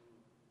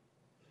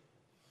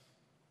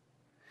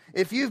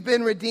 If you've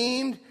been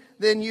redeemed,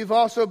 then you've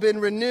also been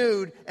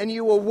renewed, and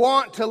you will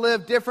want to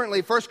live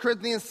differently. 1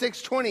 Corinthians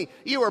 6:20,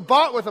 you were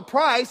bought with a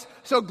price,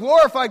 so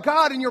glorify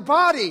God in your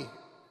body.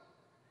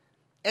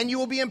 And you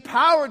will be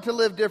empowered to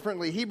live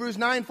differently. Hebrews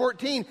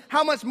 9:14,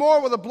 how much more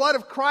will the blood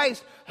of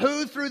Christ,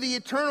 who through the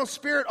eternal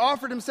Spirit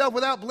offered himself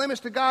without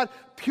blemish to God,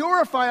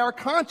 purify our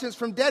conscience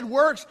from dead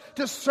works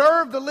to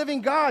serve the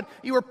living God?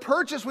 You were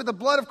purchased with the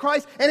blood of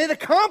Christ, and it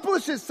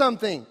accomplishes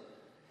something.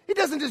 It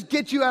doesn't just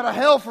get you out of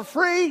hell for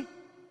free.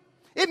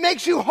 It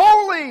makes you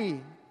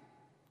holy.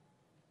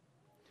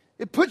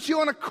 It puts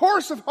you on a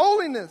course of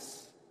holiness.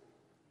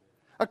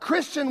 A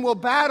Christian will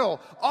battle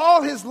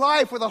all his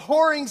life with a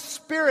whoring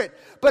spirit,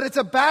 but it's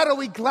a battle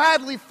we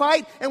gladly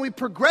fight and we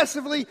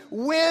progressively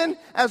win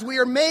as we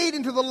are made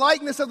into the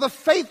likeness of the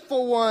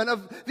faithful one,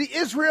 of the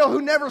Israel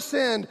who never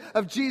sinned,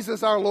 of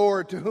Jesus our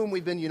Lord, to whom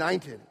we've been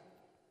united.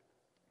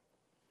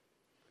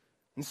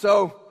 And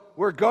so,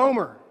 we're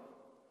Gomer,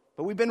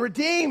 but we've been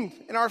redeemed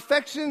and our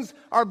affections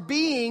are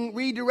being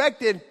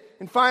redirected.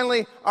 And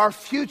finally, our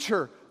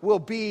future will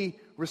be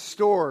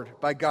restored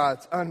by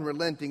God's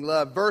unrelenting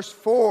love. Verse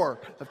 4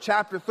 of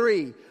chapter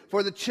 3,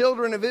 for the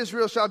children of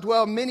Israel shall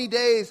dwell many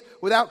days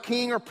without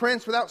king or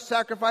prince, without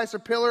sacrifice or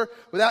pillar,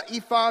 without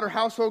ephod or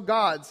household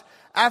gods.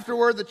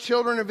 Afterward, the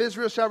children of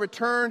Israel shall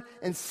return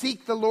and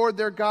seek the Lord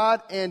their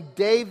God and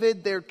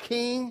David their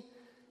king,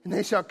 and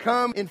they shall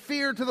come in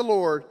fear to the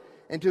Lord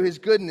and to his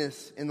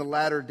goodness in the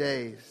latter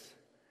days.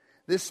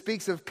 This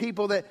speaks of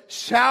people that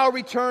shall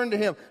return to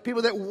him,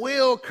 people that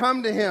will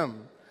come to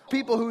him.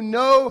 People who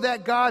know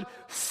that God,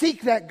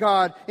 seek that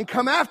God, and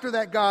come after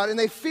that God, and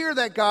they fear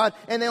that God,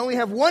 and they only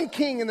have one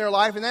king in their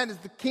life, and that is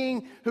the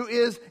king who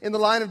is in the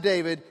line of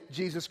David,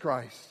 Jesus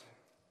Christ.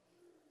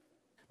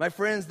 My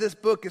friends, this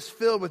book is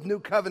filled with new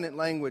covenant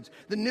language.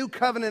 The new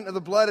covenant of the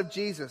blood of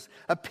Jesus.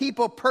 A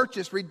people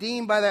purchased,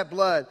 redeemed by that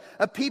blood.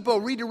 A people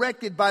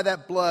redirected by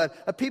that blood.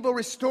 A people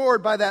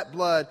restored by that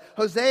blood.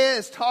 Hosea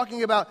is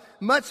talking about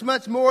much,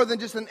 much more than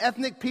just an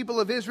ethnic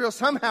people of Israel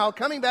somehow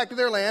coming back to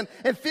their land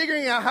and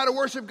figuring out how to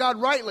worship God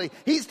rightly.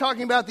 He's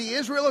talking about the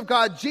Israel of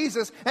God,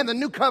 Jesus, and the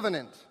new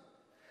covenant.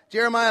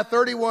 Jeremiah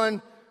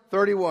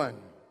 31:31.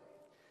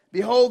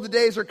 Behold, the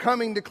days are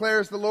coming,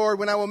 declares the Lord,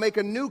 when I will make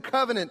a new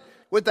covenant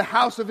with the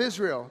house of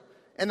Israel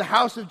and the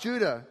house of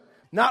Judah,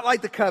 not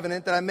like the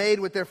covenant that I made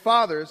with their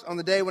fathers on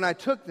the day when I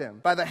took them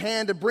by the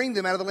hand to bring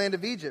them out of the land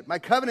of Egypt, my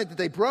covenant that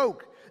they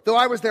broke, though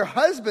I was their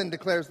husband,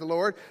 declares the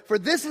Lord. For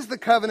this is the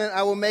covenant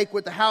I will make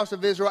with the house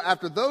of Israel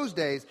after those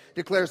days,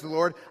 declares the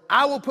Lord.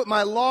 I will put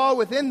my law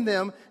within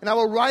them, and I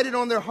will write it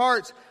on their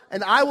hearts,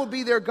 and I will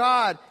be their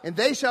God, and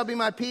they shall be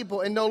my people.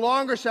 And no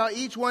longer shall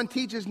each one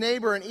teach his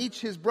neighbor and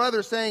each his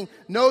brother, saying,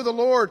 Know the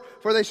Lord,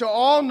 for they shall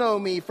all know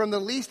me, from the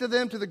least of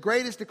them to the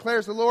greatest,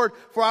 declares the Lord.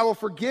 For I will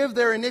forgive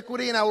their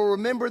iniquity, and I will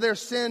remember their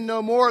sin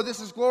no more. This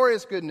is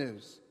glorious good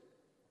news.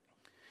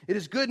 It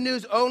is good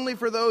news only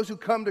for those who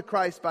come to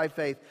Christ by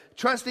faith,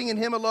 trusting in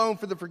Him alone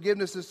for the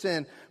forgiveness of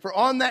sin. For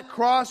on that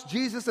cross,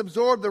 Jesus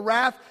absorbed the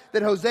wrath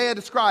that Hosea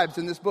describes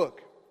in this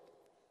book.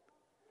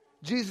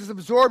 Jesus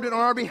absorbed it on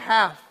our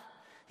behalf.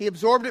 He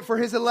absorbed it for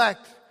His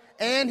elect,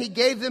 and He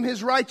gave them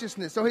His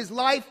righteousness. So His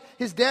life,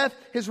 His death,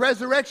 His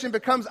resurrection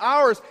becomes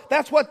ours.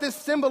 That's what this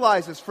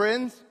symbolizes,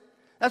 friends.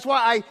 That's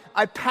why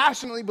I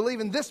passionately believe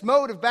in this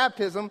mode of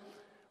baptism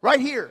right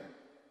here,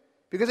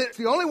 because it's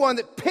the only one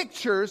that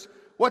pictures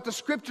what the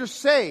Scriptures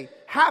say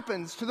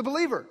happens to the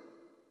believer.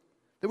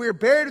 That we are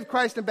buried with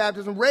Christ in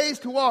baptism,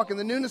 raised to walk in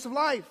the newness of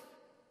life.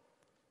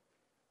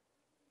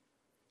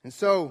 And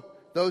so,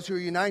 those who are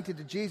united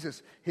to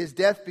Jesus, His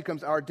death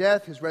becomes our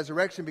death, His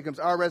resurrection becomes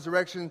our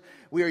resurrection.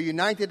 We are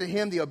united to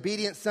Him, the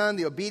obedient Son,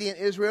 the obedient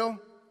Israel.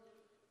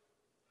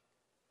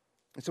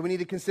 And so we need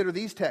to consider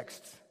these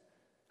texts.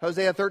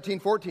 Hosea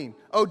 13:14.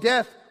 O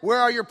death, where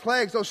are your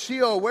plagues? O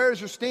Sheol, where is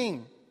your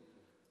sting?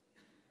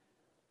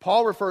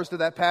 Paul refers to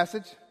that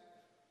passage.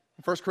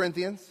 1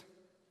 Corinthians.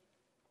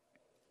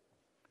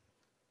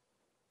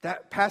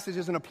 That passage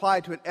isn't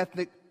applied to an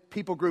ethnic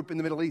people group in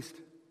the Middle East.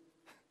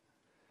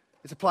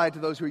 It's applied to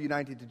those who are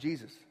united to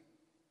Jesus.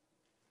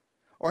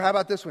 Or how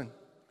about this one?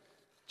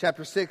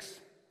 Chapter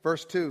 6,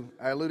 verse 2.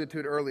 I alluded to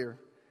it earlier.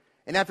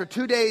 And after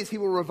 2 days He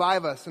will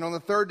revive us, and on the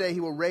third day He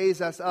will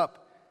raise us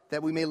up,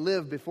 that we may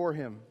live before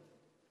Him.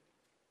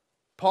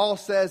 Paul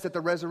says that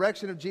the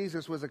resurrection of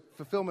Jesus was a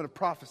fulfillment of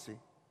prophecy.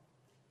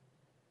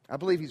 I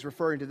believe he's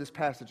referring to this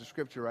passage of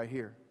Scripture right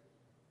here.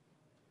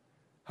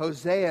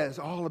 Hosea is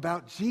all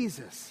about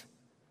Jesus.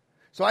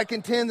 So I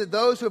contend that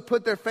those who have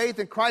put their faith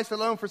in Christ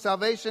alone for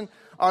salvation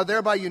are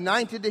thereby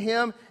united to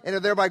Him and are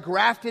thereby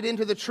grafted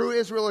into the true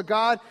Israel of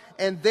God,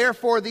 and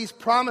therefore these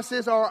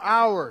promises are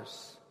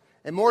ours.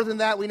 And more than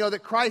that, we know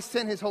that Christ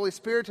sent His Holy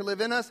Spirit to live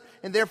in us,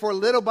 and therefore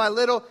little by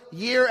little,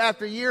 year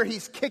after year,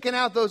 He's kicking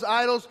out those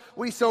idols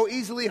we so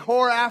easily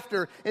whore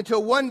after,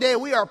 until one day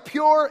we are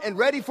pure and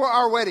ready for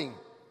our wedding.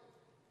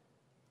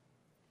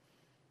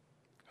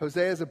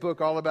 Hosea is a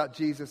book all about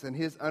Jesus and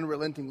His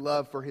unrelenting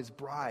love for His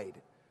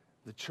bride,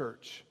 the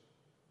church.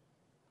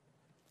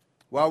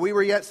 While we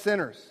were yet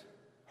sinners,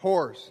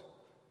 whores,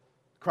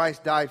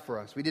 Christ died for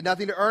us. We did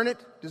nothing to earn it,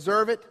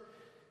 deserve it.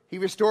 He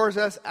restores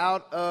us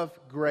out of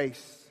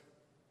grace,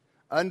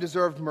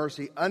 undeserved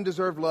mercy,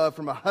 undeserved love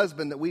from a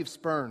husband that we've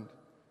spurned.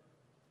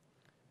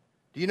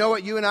 Do you know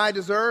what you and I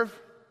deserve?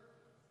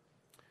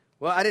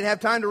 Well, I didn't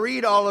have time to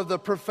read all of the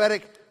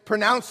prophetic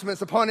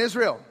pronouncements upon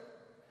Israel.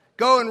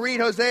 Go and read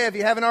Hosea if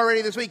you haven't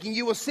already this week, and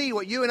you will see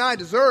what you and I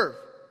deserve.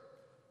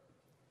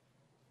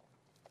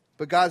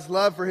 But God's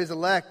love for His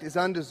elect is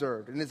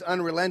undeserved and is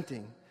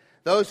unrelenting.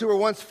 Those who were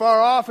once far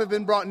off have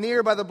been brought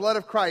near by the blood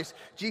of Christ.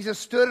 Jesus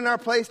stood in our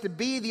place to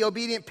be the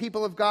obedient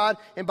people of God,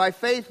 and by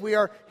faith we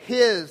are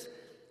His.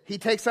 He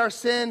takes our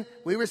sin,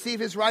 we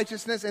receive His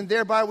righteousness, and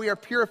thereby we are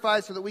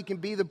purified so that we can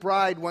be the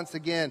bride once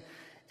again.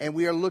 And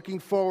we are looking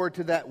forward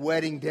to that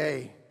wedding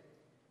day.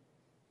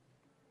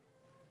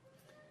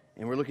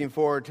 And we're looking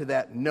forward to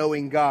that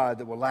knowing God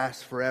that will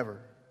last forever.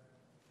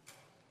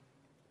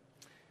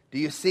 Do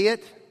you see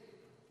it?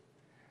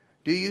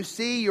 Do you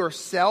see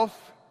yourself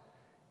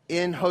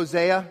in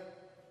Hosea?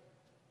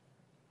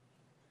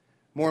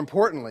 More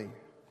importantly,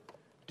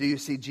 do you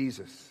see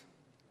Jesus?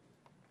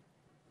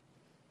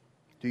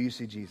 Do you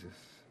see Jesus?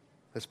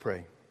 Let's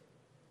pray.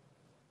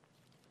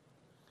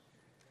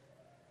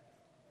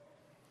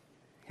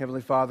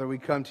 Heavenly Father, we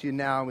come to You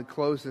now and we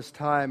close this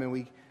time, and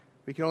we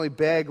can only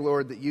beg,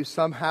 Lord, that You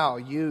somehow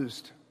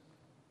used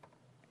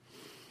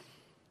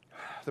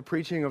the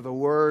preaching of the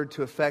Word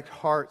to affect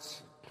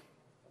hearts.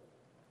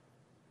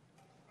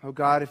 Oh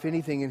God, if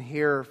anything in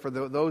here for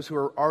those who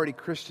are already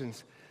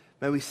Christians,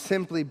 may we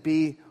simply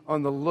be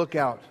on the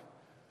lookout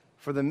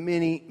for the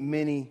many,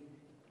 many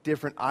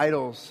different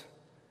idols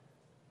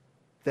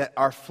that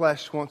our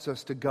flesh wants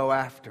us to go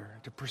after,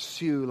 to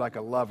pursue like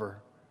a lover.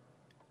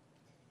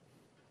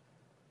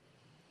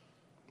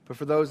 But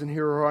for those in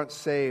here who aren't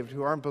saved,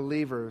 who aren't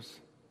believers,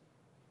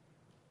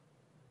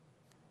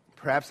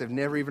 perhaps they've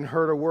never even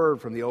heard a word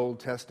from the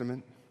Old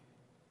Testament.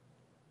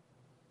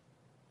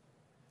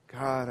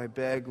 God, I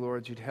beg,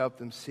 Lord, You'd help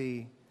them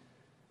see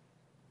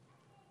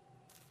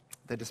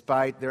that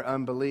despite their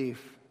unbelief,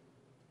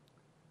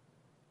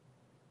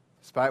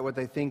 despite what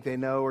they think they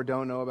know or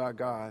don't know about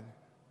God,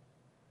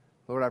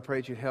 Lord, I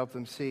pray that You'd help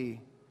them see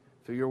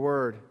through Your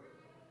Word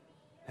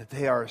that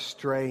they are a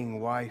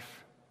straying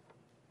wife.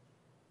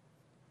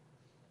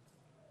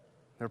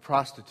 They're a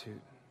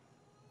prostitute.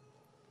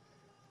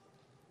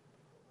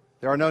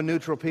 There are no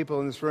neutral people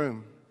in this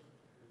room.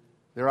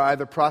 There are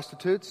either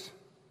prostitutes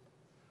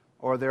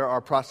or there are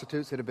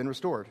prostitutes that have been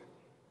restored.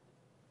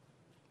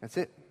 That's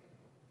it.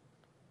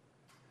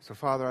 So,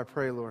 Father, I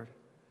pray, Lord,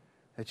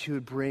 that You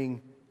would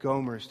bring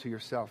Gomers to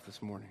Yourself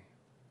this morning.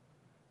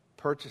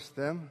 purchased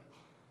them,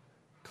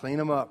 clean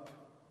them up,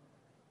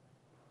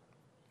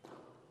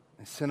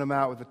 and send them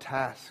out with a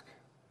task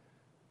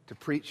to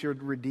preach your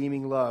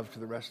redeeming love to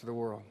the rest of the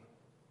world.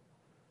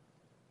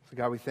 So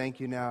God, we thank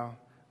you now.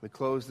 We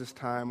close this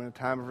time in a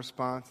time of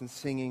response and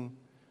singing.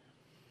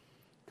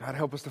 God,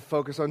 help us to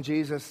focus on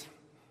Jesus.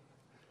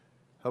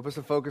 Help us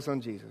to focus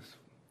on Jesus.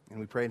 And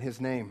we pray in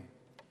his name.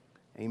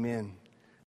 Amen.